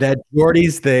happened. That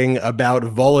Jordy's thing about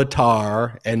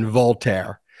Volotar and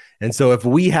Voltaire And so if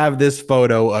we have this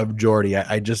photo of Jordy,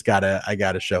 I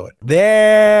gotta show it.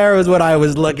 There was what I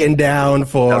was looking down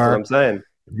for. That's what I'm saying.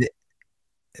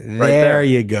 There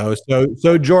you go.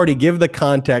 So Jordy, give the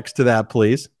context to that,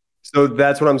 please. So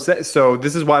that's what I'm saying. So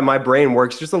this is why my brain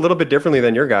works just a little bit differently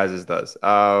than your guys's does.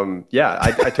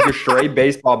 I took a stray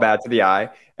baseball bat to the eye,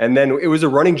 and then it was a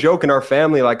running joke in our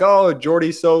family, like, "Oh,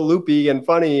 Jordy's so loopy and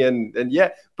funny," and yeah.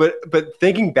 But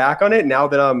thinking back on it now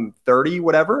that I'm 30,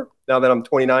 whatever, now that I'm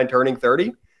 29, turning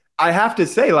 30, I have to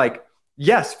say, like,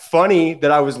 yes, funny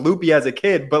that I was loopy as a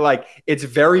kid, but like it's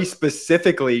very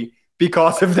specifically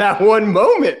because of that one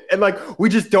moment, and like we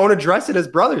just don't address it as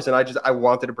brothers, and I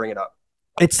wanted to bring it up.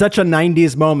 It's such a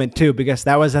 90s moment too, because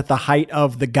that was at the height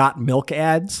of the Got Milk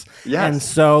ads. Yes. And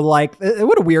so like,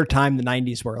 what a weird time the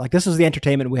 90s were. Like this was the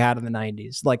entertainment we had in the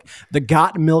 90s. Like the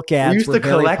Got Milk ads. We used to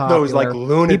collect those like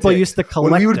lunatics. People used to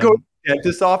collect when we would them. go to the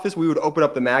dentist's office, we would open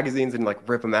up the magazines and like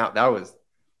rip them out. That was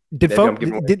Did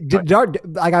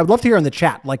I'd love to hear in the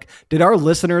chat, like, did our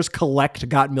listeners collect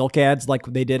Got Milk ads like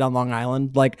they did on Long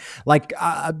Island? Like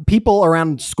people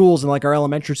around schools and like our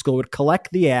elementary school would collect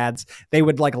the ads. They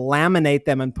would like laminate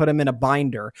them and put them in a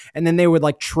binder. And then they would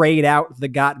like trade out the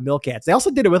Got Milk ads. They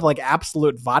also did it with like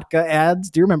Absolute Vodka ads.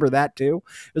 Do you remember that too?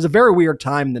 It was a very weird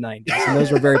time in the 90s and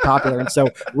those were very popular. And so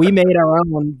we made our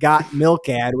own Got Milk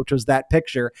ad, which was that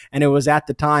picture. And it was at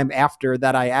the time after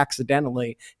that I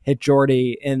accidentally hit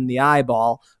Jordy in the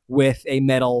eyeball with a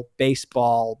metal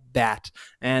baseball bat,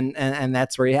 and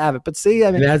that's where you have it. But see, I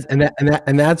mean,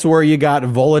 and that's where you got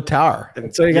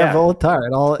Volatar. So you got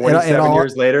Volatar. 27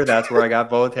 years later, that's where I got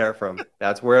Volatar from.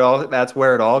 That's where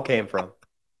it all came from.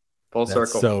 Full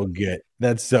circle. So good.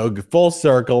 That's so good. Full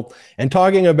circle. And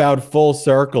talking about full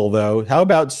circle, though, how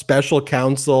about Special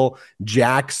Counsel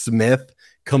Jack Smith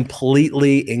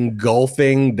completely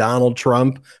engulfing Donald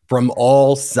Trump from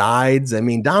all sides? I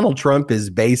mean, Donald Trump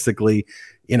is basically,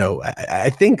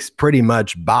 I think pretty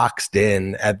much boxed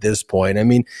in at this point. I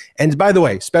mean, and by the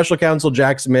way, Special Counsel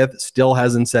Jack Smith still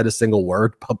hasn't said a single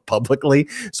word publicly.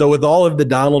 So with all of the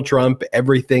Donald Trump,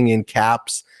 everything in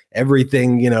caps,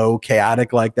 everything,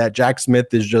 chaotic like that, Jack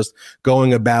Smith is just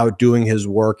going about doing his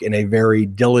work in a very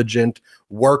diligent,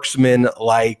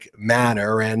 worksman-like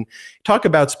manner. And talk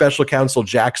about Special Counsel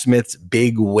Jack Smith's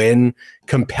big win,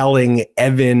 compelling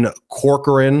Evan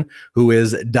Corcoran, who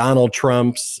is Donald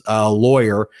Trump's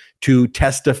lawyer, to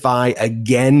testify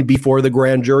again before the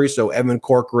grand jury. So Evan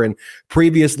Corcoran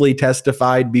previously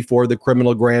testified before the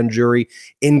criminal grand jury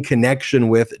in connection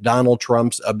with Donald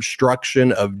Trump's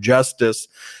obstruction of justice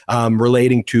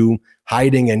relating to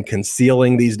hiding and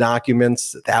concealing these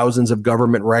documents, thousands of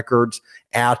government records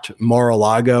at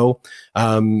Mar-a-Lago.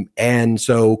 And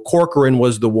so Corcoran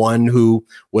was the one who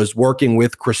was working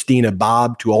with Christina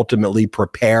Bobb to ultimately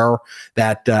prepare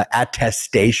that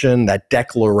attestation, that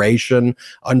declaration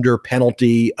under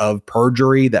penalty of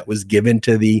perjury that was given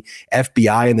to the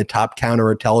FBI and the top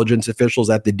counterintelligence officials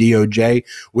at the DOJ,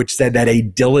 which said that a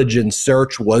diligent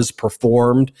search was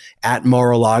performed at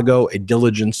Mar-a-Lago. A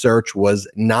diligent search was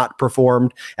not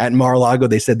performed at Mar-a-Lago.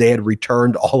 They said they had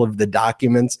returned all of the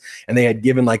documents and they had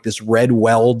given like this red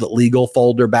weld legal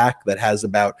folder back that has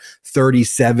about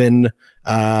 37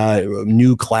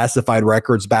 new classified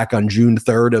records back on June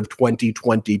 3rd of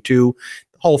 2022.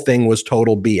 The whole thing was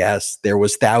total BS. There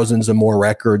was thousands of more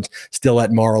records still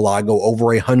at Mar-a-Lago, over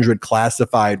 100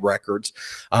 classified records.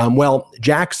 Well,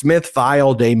 Jack Smith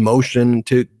filed a motion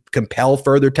to compel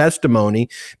further testimony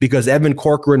because Evan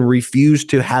Corcoran refused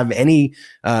to have any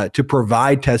to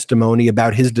provide testimony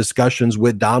about his discussions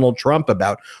with Donald Trump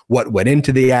about what went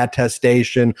into the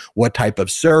attestation, what type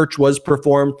of search was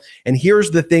performed. And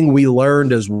here's the thing we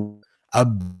learned as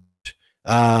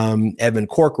Evan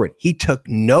Corcoran. He took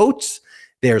notes.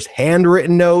 There's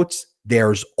handwritten notes.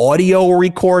 There's audio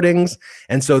recordings.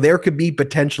 And so there could be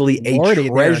potentially a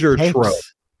treasure trove.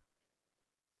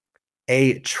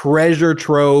 A treasure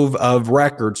trove of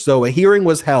records. So a hearing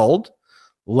was held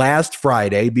last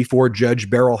Friday before Judge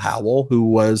Beryl Howell, who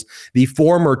was the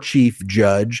former chief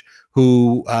judge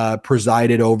who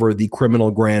presided over the criminal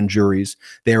grand juries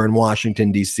there in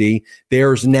Washington, D.C.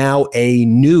 There's now a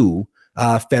new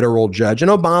federal judge, an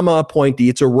Obama appointee.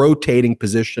 It's a rotating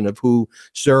position of who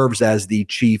serves as the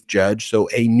chief judge. So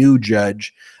a new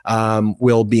judge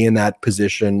will be in that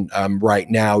position right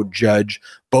now, Judge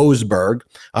Boasberg.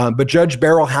 But Judge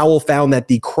Beryl Howell found that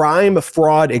the crime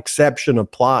fraud exception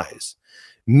applies,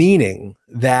 meaning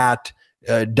that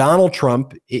Donald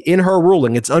Trump, in her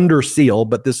ruling, it's under seal,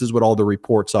 but this is what all the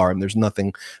reports are, and there's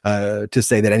nothing to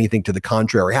say that anything to the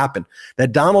contrary happened,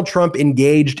 that Donald Trump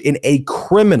engaged in a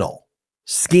criminal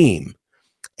scheme,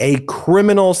 a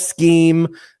criminal scheme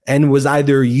and was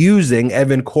either using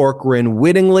Evan Corcoran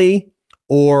wittingly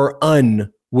or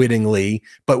unwittingly,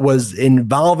 but was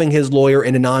involving his lawyer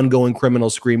in an ongoing criminal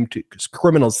scheme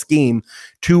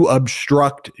to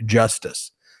obstruct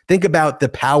justice. Think about the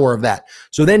power of that.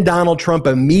 So then Donald Trump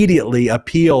immediately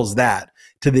appeals that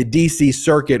to the DC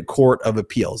Circuit Court of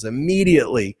Appeals,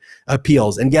 immediately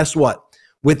appeals. And guess what?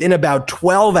 Within about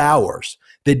 12 hours,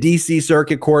 the DC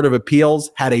Circuit Court of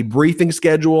Appeals had a briefing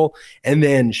schedule and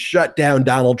then shut down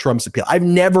Donald Trump's appeal. I've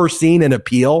never seen an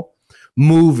appeal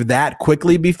move that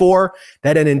quickly before,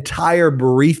 that an entire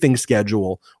briefing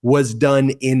schedule was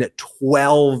done in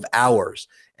 12 hours.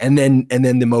 And then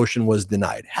the motion was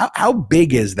denied. How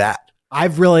big is that?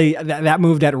 That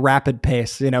moved at rapid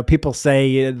pace. You know, people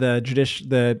say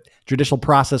the judicial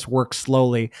process works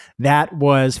slowly. That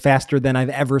was faster than I've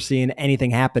ever seen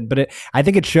anything happen. But I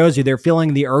think it shows you they're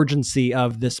feeling the urgency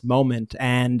of this moment,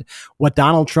 and what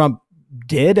Donald Trump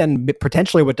did, and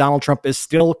potentially what Donald Trump is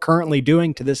still currently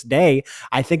doing to this day,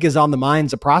 I think is on the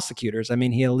minds of prosecutors. I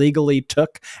mean, he illegally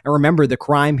took, and remember the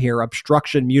crime here,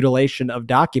 obstruction, mutilation of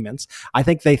documents. I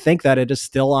think they think that it is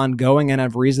still ongoing and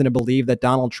have reason to believe that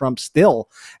Donald Trump still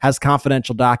has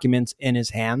confidential documents in his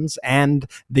hands. And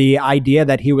the idea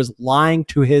that he was lying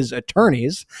to his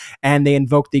attorneys and they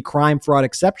invoked the crime fraud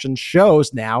exception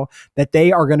shows now that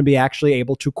they are going to be actually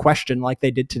able to question, like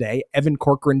they did today, Evan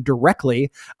Corcoran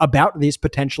directly about these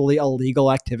potentially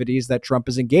illegal activities that Trump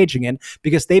is engaging in,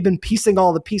 because they've been piecing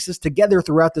all the pieces together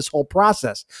throughout this whole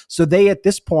process. So they, at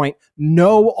this point,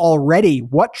 know already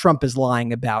what Trump is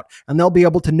lying about, and they'll be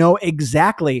able to know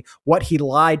exactly what he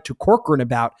lied to Corcoran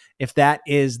about if that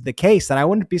is the case. And I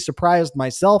wouldn't be surprised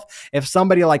myself if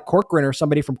somebody like Corcoran or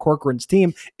somebody from Corcoran's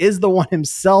team is the one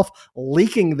himself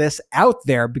leaking this out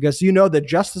there, because you know the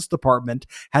Justice Department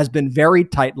has been very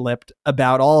tight-lipped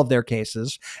about all of their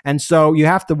cases. And so you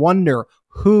have to wonder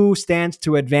who stands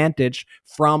to advantage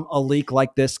from a leak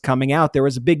like this coming out. There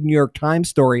was a big New York Times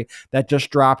story that just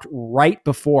dropped right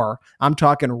before, I'm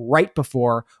talking right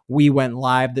before we went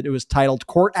live, that it was titled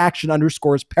 "Court Action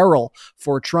Underscores Peril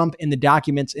for Trump in the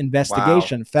Documents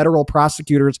Investigation." Wow. Federal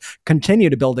prosecutors continue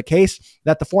to build a case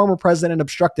that the former president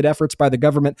obstructed efforts by the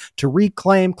government to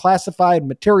reclaim classified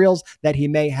materials, that he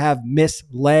may have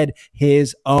misled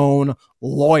his own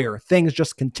lawyer. Things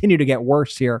just continue to get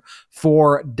worse here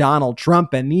for Donald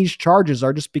Trump, and these charges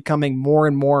are just becoming more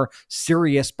and more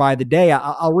serious by the day.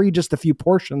 I'll read just a few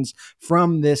portions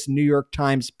from this New York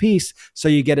Times piece so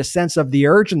you get a sense of the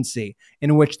urgency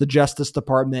in which the Justice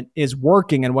Department is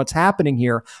working and what's happening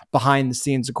here behind the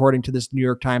scenes, according to this New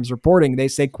York Times reporting. They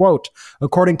say, quote,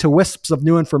 "According to wisps of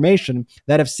new information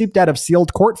that have seeped out of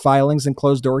sealed court filings and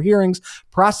closed-door hearings,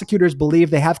 prosecutors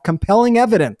believe they have compelling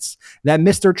evidence that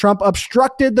Mr. Trump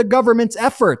obstructed the government's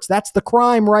efforts," that's the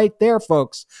crime right there,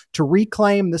 folks, "to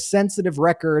reclaim the sensitive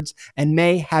records and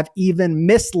may have even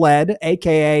misled,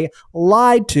 aka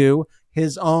lied to,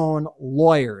 his own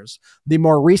lawyers. The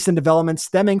more recent developments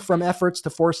stemming from efforts to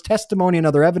force testimony and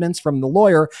other evidence from the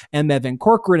lawyer, M. Evan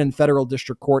Corcoran, in federal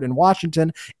district court in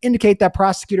Washington, indicate that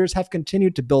prosecutors have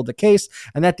continued to build a case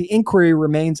and that the inquiry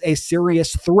remains a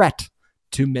serious threat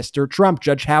to Mr. Trump.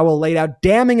 Judge Howell laid out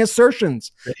damning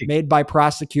assertions made by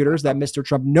prosecutors that Mr.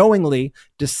 Trump knowingly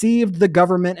deceived the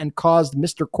government and caused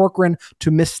Mr. Corcoran to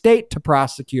misstate to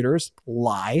prosecutors,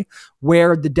 lie,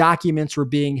 where the documents were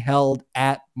being held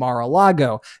at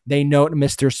Mar-a-Lago. They note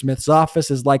Mr. Smith's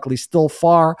office is likely still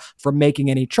far from making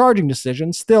any charging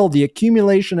decisions. Still, the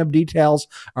accumulation of details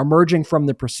emerging from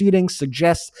the proceedings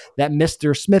suggests that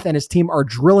Mr. Smith and his team are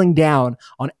drilling down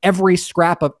on every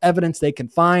scrap of evidence they can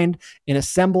find in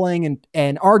assembling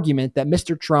an argument that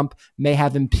Mr. Trump may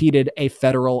have impeded a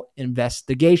federal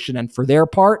investigation. And for their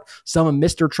part, some of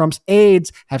Mr. Trump's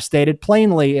aides have stated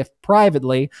plainly, if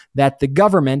privately, that the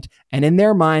government, and in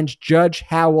their minds, Judge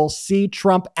Howell, see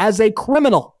Trump as a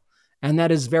criminal. And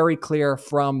that is very clear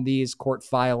from these court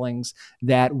filings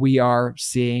that we are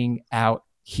seeing out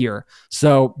here.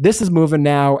 So this is moving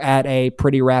now at a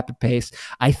pretty rapid pace.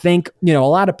 I think, a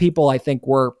lot of people, I think,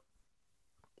 were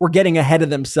getting ahead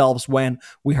of themselves when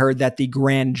we heard that the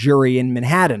grand jury in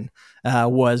Manhattan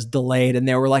was delayed, and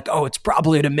they were like, oh, it's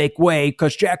probably to make way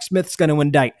because Jack Smith's going to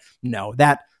indict. No,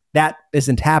 that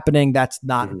isn't happening. That's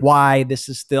not why. This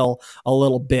is still a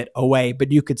little bit away.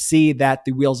 But you could see that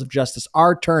the wheels of justice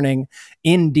are turning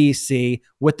in D.C.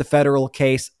 with the federal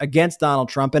case against Donald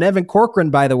Trump. And Evan Corcoran,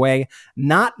 by the way,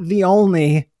 not the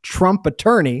only Trump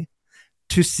attorney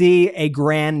to see a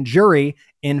grand jury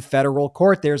in federal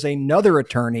court. There's another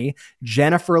attorney,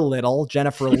 Jennifer Little.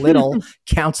 Jennifer Little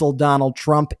counseled Donald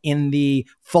Trump in the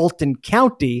Fulton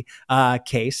County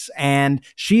case, and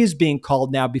she is being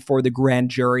called now before the grand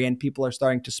jury, and people are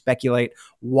starting to speculate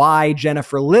why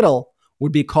Jennifer Little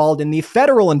would be called in the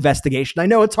federal investigation. I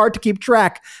know it's hard to keep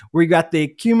track. We got the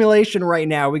accumulation right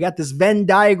now. We got this Venn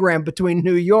diagram between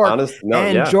New York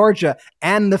and Georgia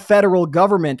and the federal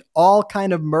government all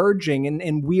kind of merging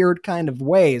in weird kind of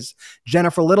ways.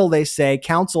 Jennifer Little, they say,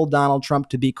 counseled Donald Trump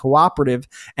to be cooperative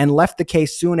and left the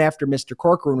case soon after Mr.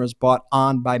 Corcoran was brought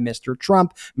on by Mr.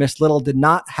 Trump. Ms. Little did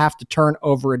not have to turn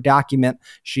over a document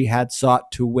she had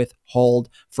sought to withhold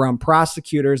from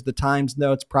prosecutors. The Times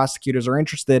notes prosecutors are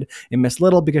interested in Ms.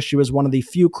 Little because she was one of the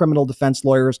few criminal defense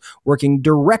lawyers working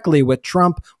directly with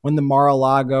Trump when the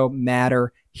Mar-a-Lago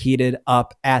matter heated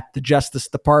up at the Justice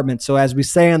Department. So as we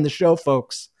say on the show,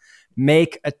 folks,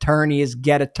 make attorneys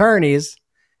get attorneys.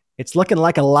 It's looking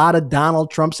like a lot of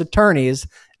Donald Trump's attorneys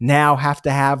now have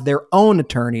to have their own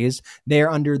attorneys. They're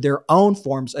under their own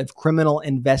forms of criminal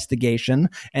investigation.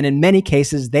 And in many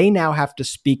cases, they now have to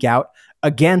speak out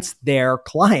against their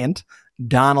client,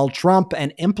 Donald Trump,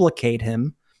 and implicate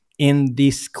him in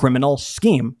this criminal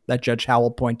scheme that Judge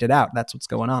Howell pointed out. That's what's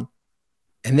going on.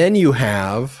 And then you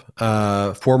have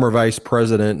former Vice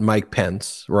President Mike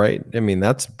Pence, right? I mean,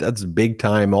 that's big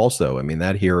time also. I mean,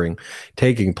 that hearing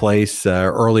taking place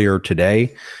earlier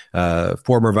today.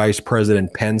 Former Vice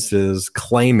President Pence is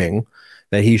claiming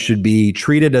that he should be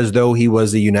treated as though he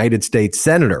was a United States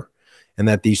senator, and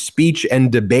that the speech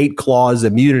and debate clause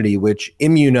immunity, which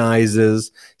immunizes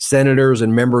senators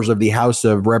and members of the House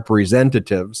of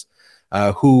Representatives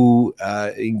who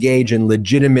engage in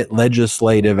legitimate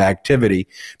legislative activity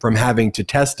from having to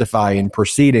testify in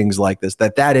proceedings like this,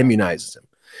 that immunizes him,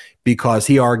 because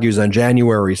he argues on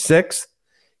January 6th,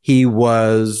 he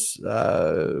was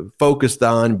focused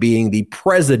on being the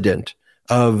president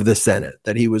of the Senate,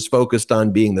 that he was focused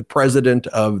on being the president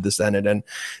of the Senate. And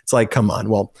it's like, come on.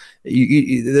 Well,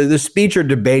 the speech or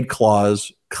debate clause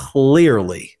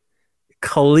clearly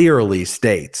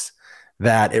states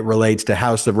that it relates to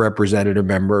House of Representative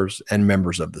members and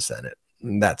members of the Senate.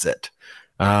 And that's it.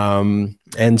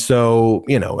 And so,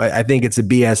 I think it's a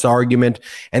BS argument.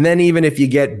 And then even if you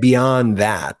get beyond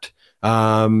that,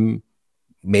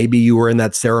 maybe you were in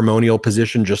that ceremonial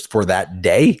position just for that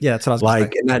day. Yeah, that's what I was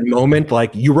like in that moment.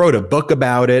 Like you wrote a book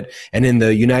about it, and in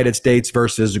the United States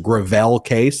versus Gravel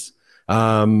case,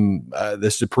 the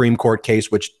Supreme Court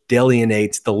case, which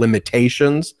delineates the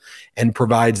limitations and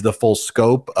provides the full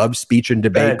scope of speech and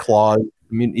debate clause.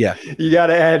 I mean, yeah, you got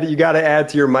to add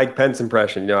to your Mike Pence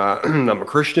impression. I'm a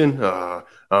Christian.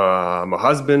 I'm a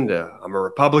husband. I'm a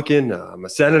Republican. I'm a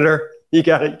senator. You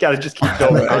gotta just keep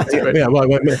going. I'm a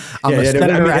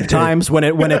senator at times when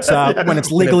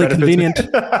it's legally convenient.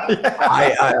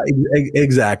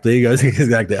 Exactly. He goes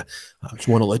exactly. I just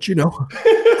want to let you know,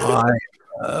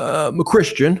 I'm a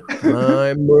Christian.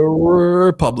 I'm a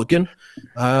Republican.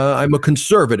 I'm a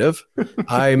conservative.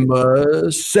 I'm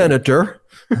a senator.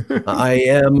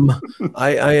 I'm a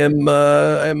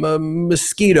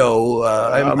mosquito.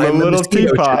 I'm a little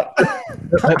teapot.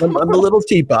 I'm a little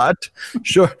teapot.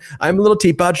 Sure. I'm a little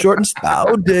teapot, short and stout.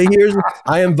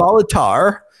 I am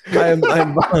Volatar. Man,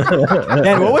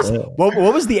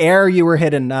 what was the air you were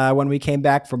hitting when we came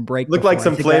back from break? Looked like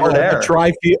some flavored air. A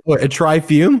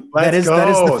trifume. That is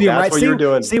the fume, right? What you're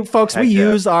doing. See, folks, we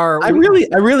use our. I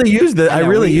really use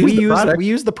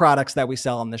the products that we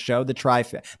sell on the show. The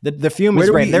trifume. The fume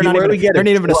is great. They're not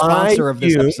even a sponsor of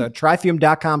this episode.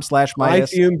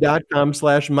 Trifume.com/Midas.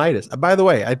 Trifume.com/Midas. By the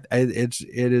way, it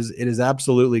is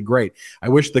absolutely great. I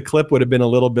wish the clip would have been a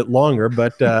little bit longer,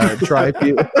 but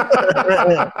Trifume.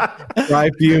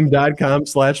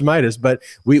 Trifume.com/Midas. But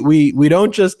we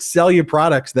don't just sell you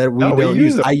products that we don't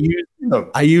use. I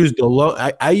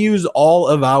use all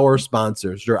of our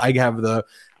sponsors. Sure, I got the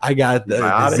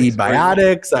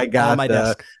Z-Biotics. I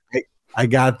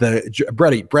got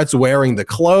the Brett's wearing the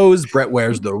clothes. Brett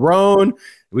wears the Rhone.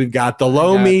 We've got the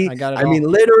Lomi. I mean,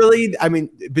 literally. I mean,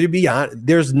 to be honest,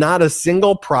 there's not a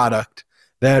single product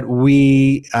that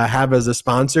we have as a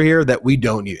sponsor here that we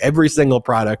don't use. Every single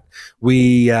product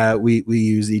we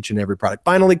use each and every product.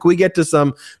 Finally, can we get to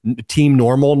some Team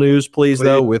Normal news, please?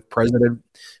 Though, with President,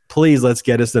 please let's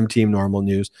get us some Team Normal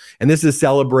news. And this is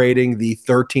celebrating the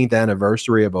 13th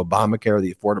anniversary of Obamacare,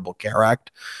 the Affordable Care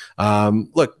Act.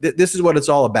 Look, this is what it's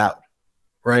all about,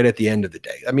 right? At the end of the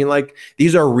day, I mean, like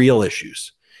these are real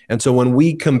issues, and so when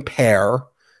we compare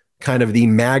kind of the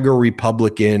MAGA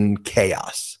Republican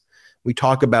chaos, we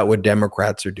talk about what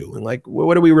Democrats are doing. Like,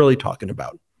 what are we really talking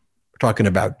about? We're talking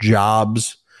about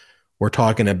jobs. We're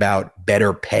talking about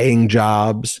better paying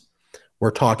jobs. We're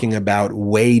talking about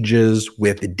wages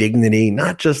with dignity,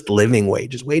 not just living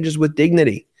wages, wages with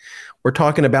dignity. We're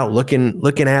talking about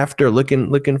looking after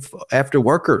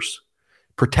workers,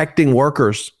 protecting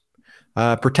workers,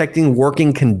 protecting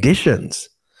working conditions.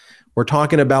 We're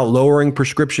talking about lowering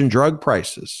prescription drug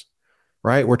prices,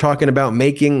 right? We're talking about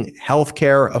making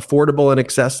healthcare affordable and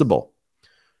accessible.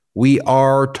 We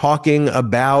are talking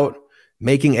about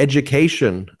making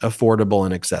education affordable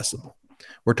and accessible.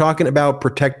 We're talking about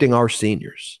protecting our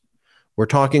seniors. We're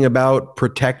talking about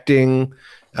protecting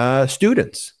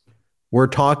students. We're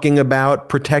talking about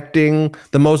protecting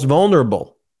the most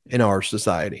vulnerable in our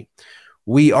society.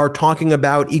 We are talking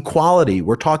about equality.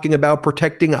 We're talking about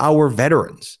protecting our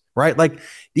veterans, right? Like,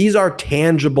 these are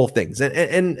tangible things.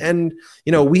 And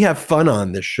you know, we have fun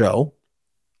on this show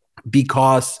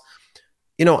because,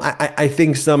 you know, I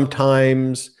think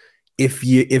sometimes I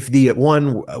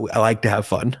like to have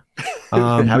fun.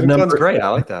 Having fun's great. I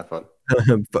like to have fun.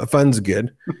 Fun's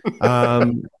good.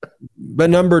 But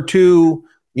number two,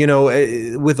 you know,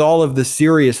 with all of the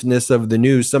seriousness of the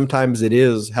news, sometimes it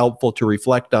is helpful to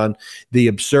reflect on the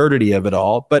absurdity of it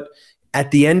all. But at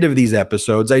the end of these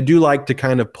episodes, I do like to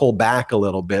kind of pull back a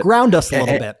little bit. Ground us a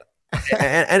little bit.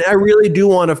 And I really do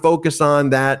want to focus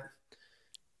on that.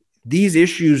 These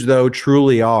issues, though,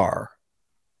 truly are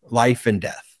life and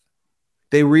death.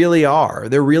 They really are.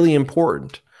 They're really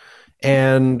important.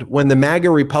 And when the MAGA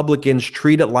Republicans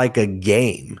treat it like a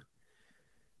game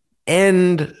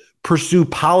and pursue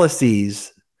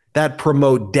policies that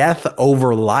promote death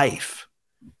over life,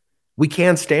 we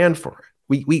can't stand for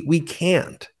it. We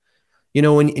can't. You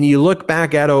know, and you look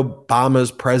back at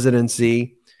Obama's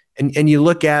presidency and you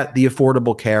look at the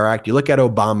Affordable Care Act, you look at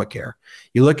Obamacare,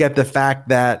 you look at the fact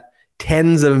that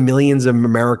tens of millions of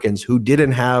Americans who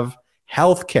didn't have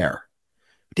health care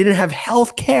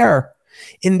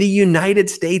in the United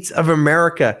States of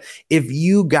America. If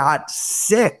you got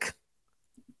sick,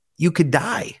 you could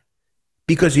die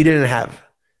because you didn't have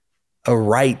a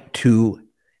right to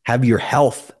have your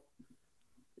health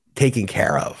taken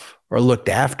care of or looked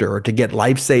after or to get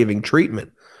life-saving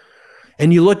treatment.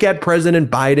 And you look at President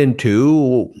Biden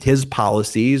too, his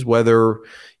policies, whether,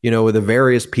 you know, with the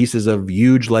various pieces of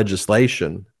huge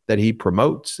legislation that he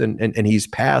promotes and he's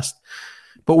passed.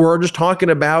 But we're just talking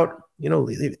about, you know,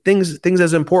 things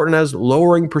as important as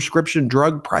lowering prescription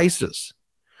drug prices,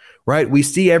 right? We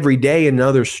see every day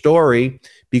another story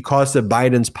because of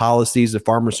Biden's policies, a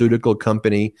pharmaceutical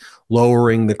company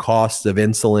lowering the costs of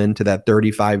insulin to that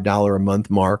 $35 a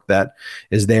month mark that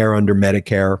is there under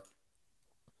Medicare.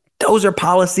 Those are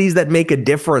policies that make a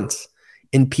difference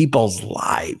in people's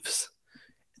lives.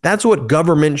 That's what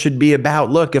government should be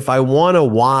about. Look, if I want to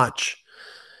watch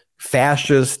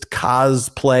fascist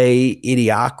cosplay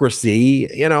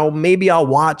idiocracy, you know, maybe I'll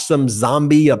watch some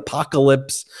zombie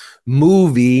apocalypse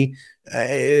movie for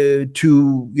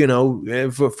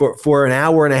an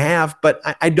hour and a half, but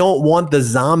I don't want the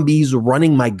zombies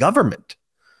running my government.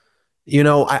 You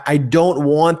know, I don't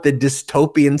want the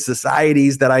dystopian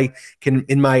societies that I can,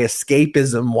 in my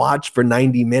escapism, watch for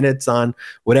 90 minutes on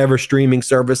whatever streaming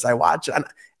service I watch.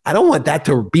 I don't want that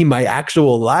to be my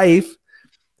actual life.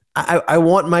 I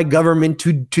want my government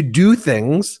to do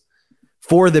things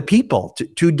for the people,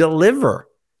 to deliver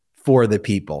for the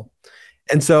people.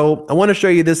 And so I want to show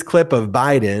you this clip of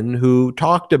Biden, who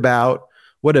talked about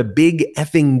what a big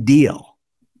effing deal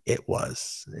it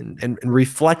was, and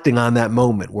reflecting on that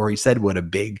moment where he said what a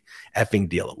big effing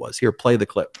deal it was. Here, play the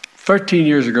clip. 13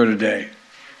 years ago today,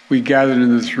 we gathered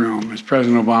in this room as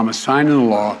President Obama signed into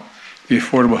law the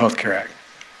Affordable Health Care Act.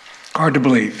 Hard to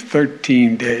believe,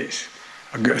 13 days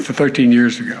ago, 13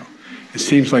 years ago. It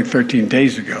seems like 13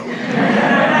 days ago.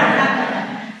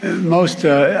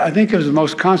 I think it was the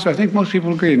most I think most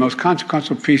people agree, the most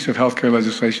consequential piece of healthcare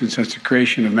legislation since the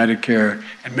creation of Medicare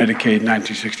and Medicaid in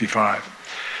 1965.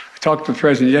 I talked to the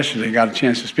president yesterday, got a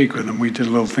chance to speak with him. We did a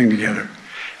little thing together.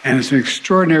 And it's an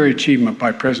extraordinary achievement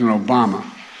by President Obama.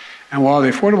 And while the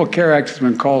Affordable Care Act has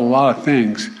been called a lot of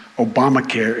things,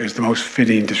 Obamacare is the most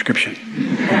fitting description.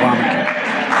 Obamacare.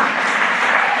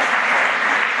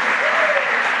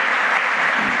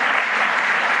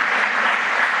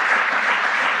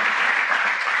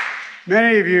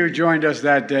 Many of you joined us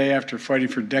that day after fighting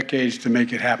for decades to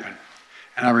make it happen.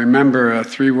 And I remember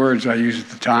 3 words I used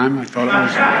at the time. I thought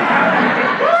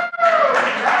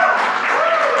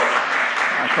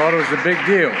it was a big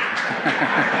deal.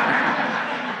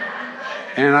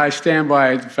 And I stand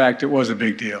by the fact it was a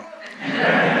big deal.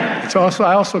 I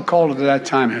also called it at that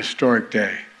time a historic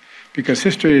day, because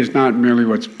history is not merely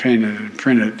what's painted and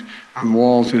printed on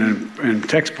walls and in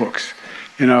textbooks.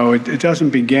 It doesn't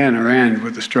begin or end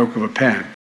with the stroke of a pen.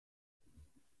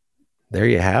 There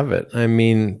you have it. I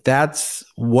mean, that's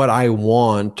what I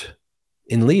want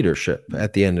in leadership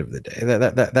at the end of the day.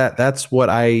 That's what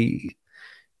I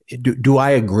do.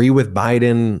 I agree with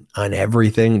Biden on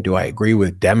everything? Do I agree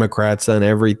with Democrats on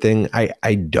everything?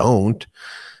 I don't.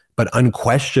 But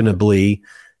unquestionably,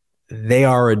 they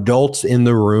are adults in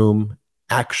the room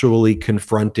actually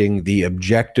confronting the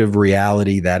objective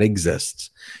reality that exists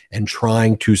and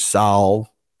trying to solve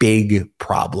big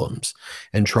problems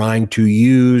and trying to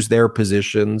use their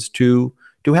positions to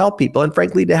help people, and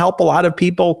frankly, to help a lot of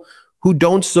people who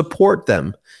don't support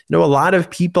them. A lot of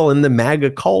people in the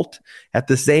MAGA cult, at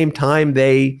the same time,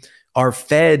 they are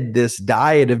fed this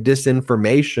diet of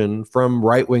disinformation from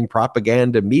right-wing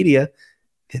propaganda media.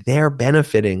 They're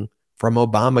benefiting from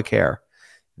Obamacare.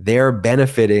 They're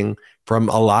benefiting from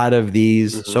a lot of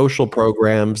these social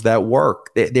programs that work.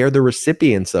 They're the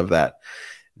recipients of that.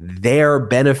 They're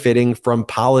benefiting from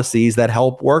policies that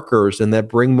help workers and that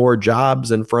bring more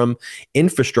jobs, and from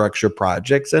infrastructure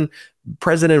projects. And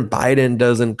President Biden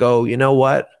doesn't go, you know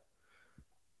what?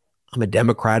 I'm a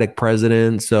Democratic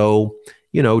president, so,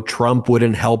 Trump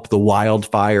wouldn't help the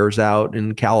wildfires out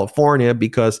in California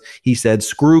because he said,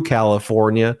 screw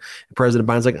California. President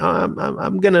Biden's like,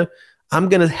 oh, I'm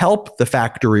gonna help the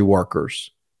factory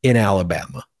workers in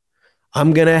Alabama.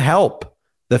 I'm gonna help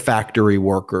the factory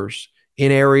workers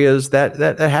in areas that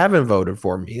haven't voted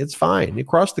for me. It's fine.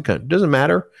 Across the country. It doesn't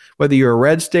matter whether you're a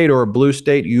red state or a blue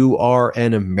state, you are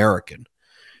an American.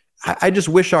 I just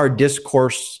wish our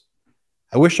discourse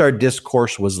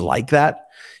was like that.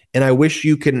 And I wish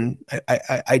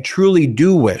I truly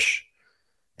do wish,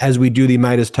 as we do the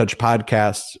Midas Touch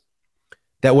podcasts,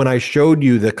 that when I showed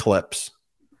you the clips,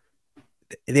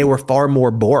 they were far more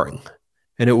boring.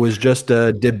 And it was just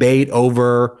a debate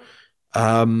over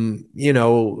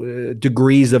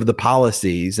degrees of the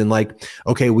policies, and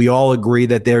okay, we all agree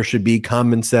that there should be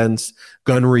common sense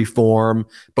gun reform,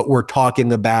 but we're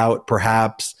talking about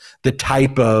perhaps the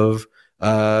type of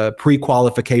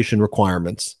pre-qualification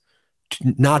requirements,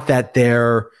 not that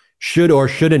there should or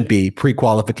shouldn't be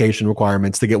pre-qualification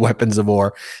requirements to get weapons of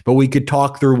war, but we could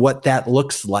talk through what that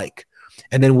looks like.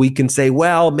 And then we can say,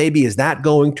 well, maybe is that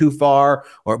going too far?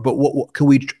 But what can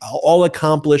we all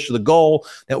accomplish the goal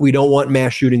that we don't want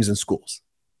mass shootings in schools,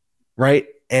 right?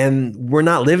 And we're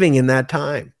not living in that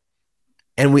time,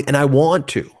 and I want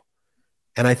to,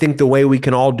 and I think the way we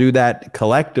can all do that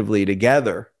collectively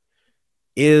together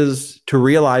is to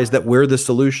realize that we're the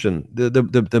solution.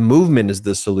 The movement is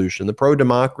the solution. The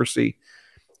pro-democracy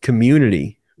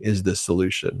community is the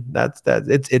solution.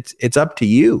 It's up to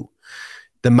you.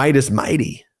 The might is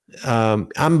mighty.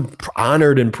 I'm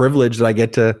honored and privileged that I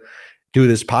get to do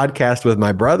this podcast with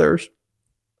my brothers,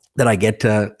 that I get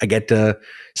to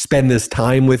spend this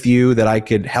time with you, that I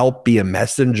could help be a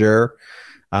messenger.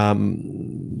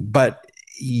 But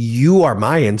you are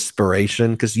my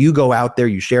inspiration, because you go out there,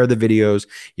 you share the videos,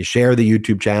 you share the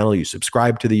YouTube channel, you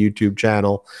subscribe to the YouTube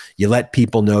channel, you let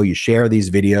people know, you share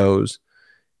these videos.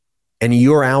 And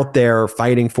you're out there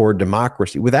fighting for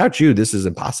democracy. Without you, this is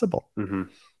impossible. Mm-hmm.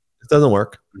 It doesn't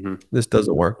work. Mm-hmm. This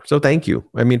doesn't work. So thank you.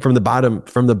 I mean, from the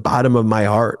bottom of my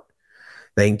heart,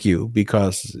 thank you,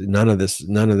 because none of this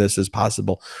is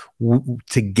possible.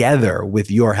 Together, with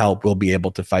your help, we'll be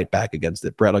able to fight back against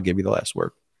it. Brett, I'll give you the last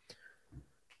word.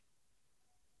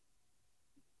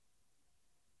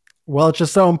 Well, it's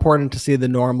just so important to see the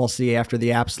normalcy after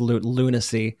the absolute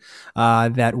lunacy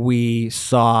that we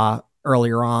saw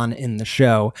earlier on in the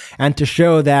show, and to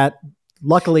show that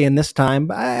luckily in this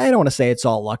time, I don't want to say it's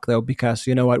all luck though, because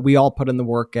you know what, we all put in the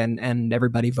work and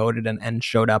everybody voted and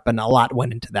showed up, and a lot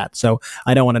went into that. So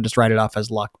I don't want to just write it off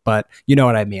as luck, but you know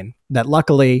what I mean, that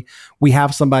luckily we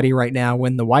have somebody right now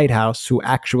in the White House who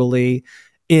actually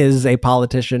is a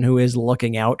politician who is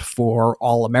looking out for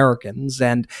all Americans.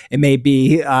 And it may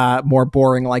be more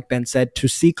boring, like Ben said, to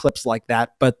see clips like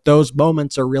that, but those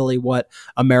moments are really what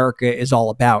America is all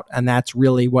about. And that's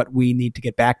really what we need to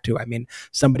get back to. I mean,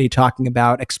 somebody talking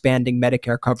about expanding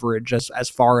Medicare coverage as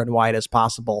far and wide as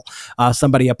possible.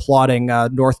 Somebody applauding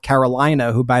North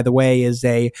Carolina, who, by the way, is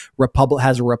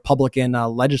has a Republican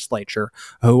legislature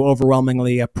who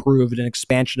overwhelmingly approved an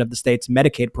expansion of the state's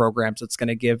Medicaid programs. It's going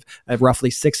to give roughly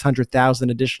 600,000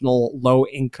 additional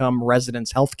low-income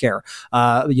residents health care.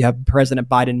 You have President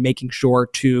Biden making sure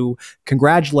to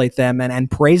congratulate them and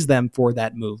praise them for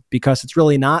that move, because it's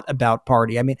really not about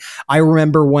party. I mean, I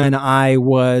remember when I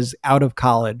was out of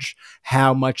college,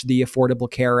 how much the Affordable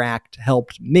Care Act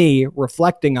helped me,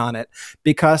 reflecting on it,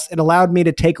 because it allowed me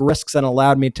to take risks and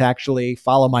allowed me to actually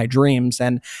follow my dreams.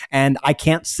 And I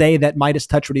can't say that Midas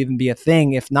Touch would even be a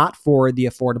thing if not for the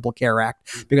Affordable Care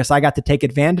Act, because I got to take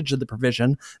advantage of the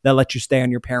provision that lets you stay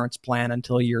on your parents' plan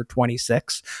until you're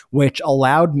 26, which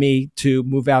allowed me to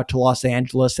move out to Los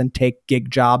Angeles and take gig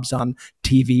jobs on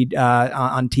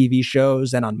TV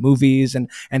shows and on movies and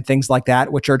things like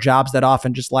that, which are jobs that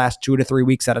often just last 2 to 3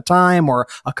 weeks at a time or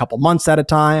a couple months at a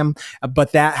time.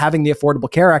 But that having the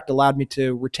Affordable Care Act allowed me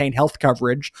to retain health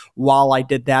coverage while I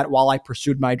did that, while I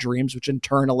pursued my dreams, which in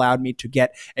turn allowed me to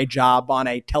get a job on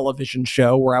a television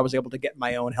show where I was able to get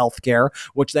my own health care,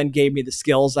 which then gave me the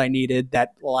skills I needed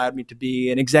that allowed me to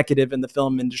be an executive in the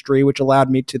film industry, which allowed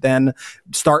me to then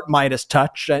start Midas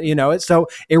Touch. So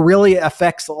it really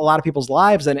affects a lot of people's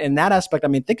lives. And in that aspect, I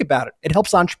mean, think about it. It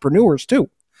helps entrepreneurs too.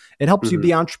 It helps you be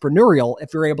entrepreneurial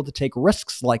if you're able to take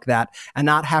risks like that and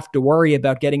not have to worry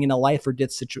about getting in a life or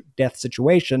death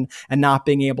situation and not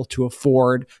being able to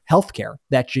afford healthcare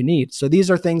that you need. So these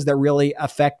are things that really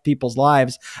affect people's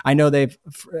lives. I know they've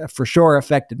for sure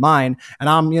affected mine, and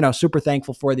I'm, super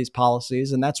thankful for these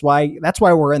policies. And that's why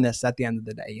we're in this at the end of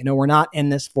the day. We're not in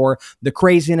this for the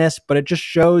craziness, but it just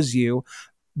shows you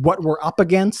what we're up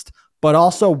against, but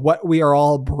also what we are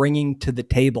all bringing to the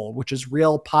table, which is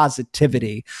real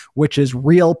positivity, which is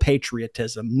real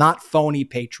patriotism, not phony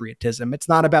patriotism. It's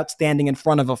not about standing in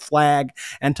front of a flag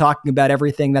and talking about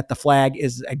everything that the flag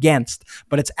is against,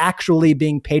 but it's actually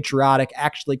being patriotic,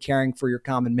 actually caring for your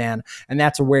common man. And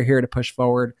that's what we're here to push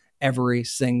forward every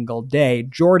single day.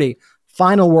 Jordy,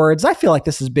 final words. I feel like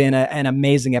this has been an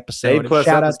amazing episode.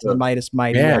 Shout out to the Midas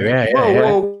Mighty.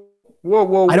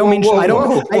 Whoa! I don't mean shout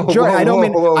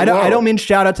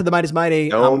out to the Midas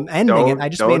Mighty. Ending it. I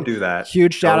just mean do that.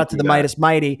 Huge shout out to the Midas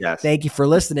Mighty. Yes. Thank you for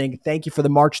listening. Thank you for the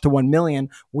march to 1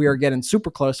 million. We are getting super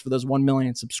close for those 1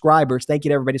 million subscribers. Thank you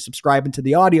to everybody subscribing to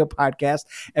the audio podcast.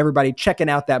 Everybody checking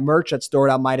out that merch at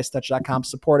store.midastouch.com,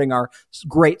 supporting our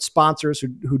great sponsors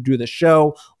who do the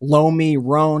show. Lomi,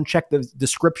 Roan. Check the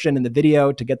description in the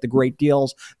video to get the great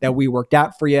deals that we worked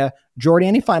out for you. Jordy,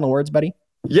 any final words, buddy?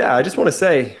 Yeah, I just want to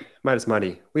say, Midas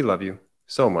Mighty, we love you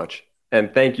so much.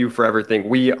 And thank you for everything.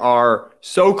 We are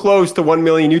so close to 1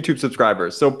 million YouTube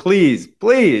subscribers. So please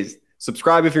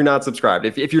subscribe if you're not subscribed.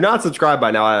 If you're not subscribed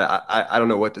by now, I don't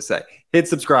know what to say. Hit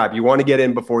subscribe. You want to get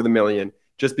in before the million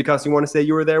just because you want to say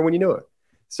you were there when you knew it.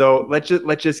 So let's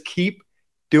just keep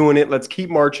doing it. Let's keep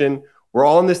marching. We're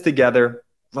all in this together.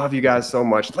 Love you guys so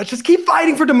much. Let's just keep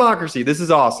fighting for democracy. This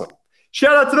is awesome.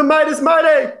 Shout out to the Midas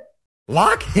Mighty.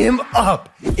 Lock him up.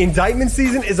 Indictment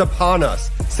season is upon us.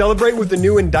 Celebrate with the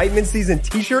new Indictment season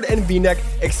t-shirt and v-neck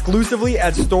exclusively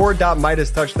at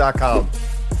store.midastouch.com.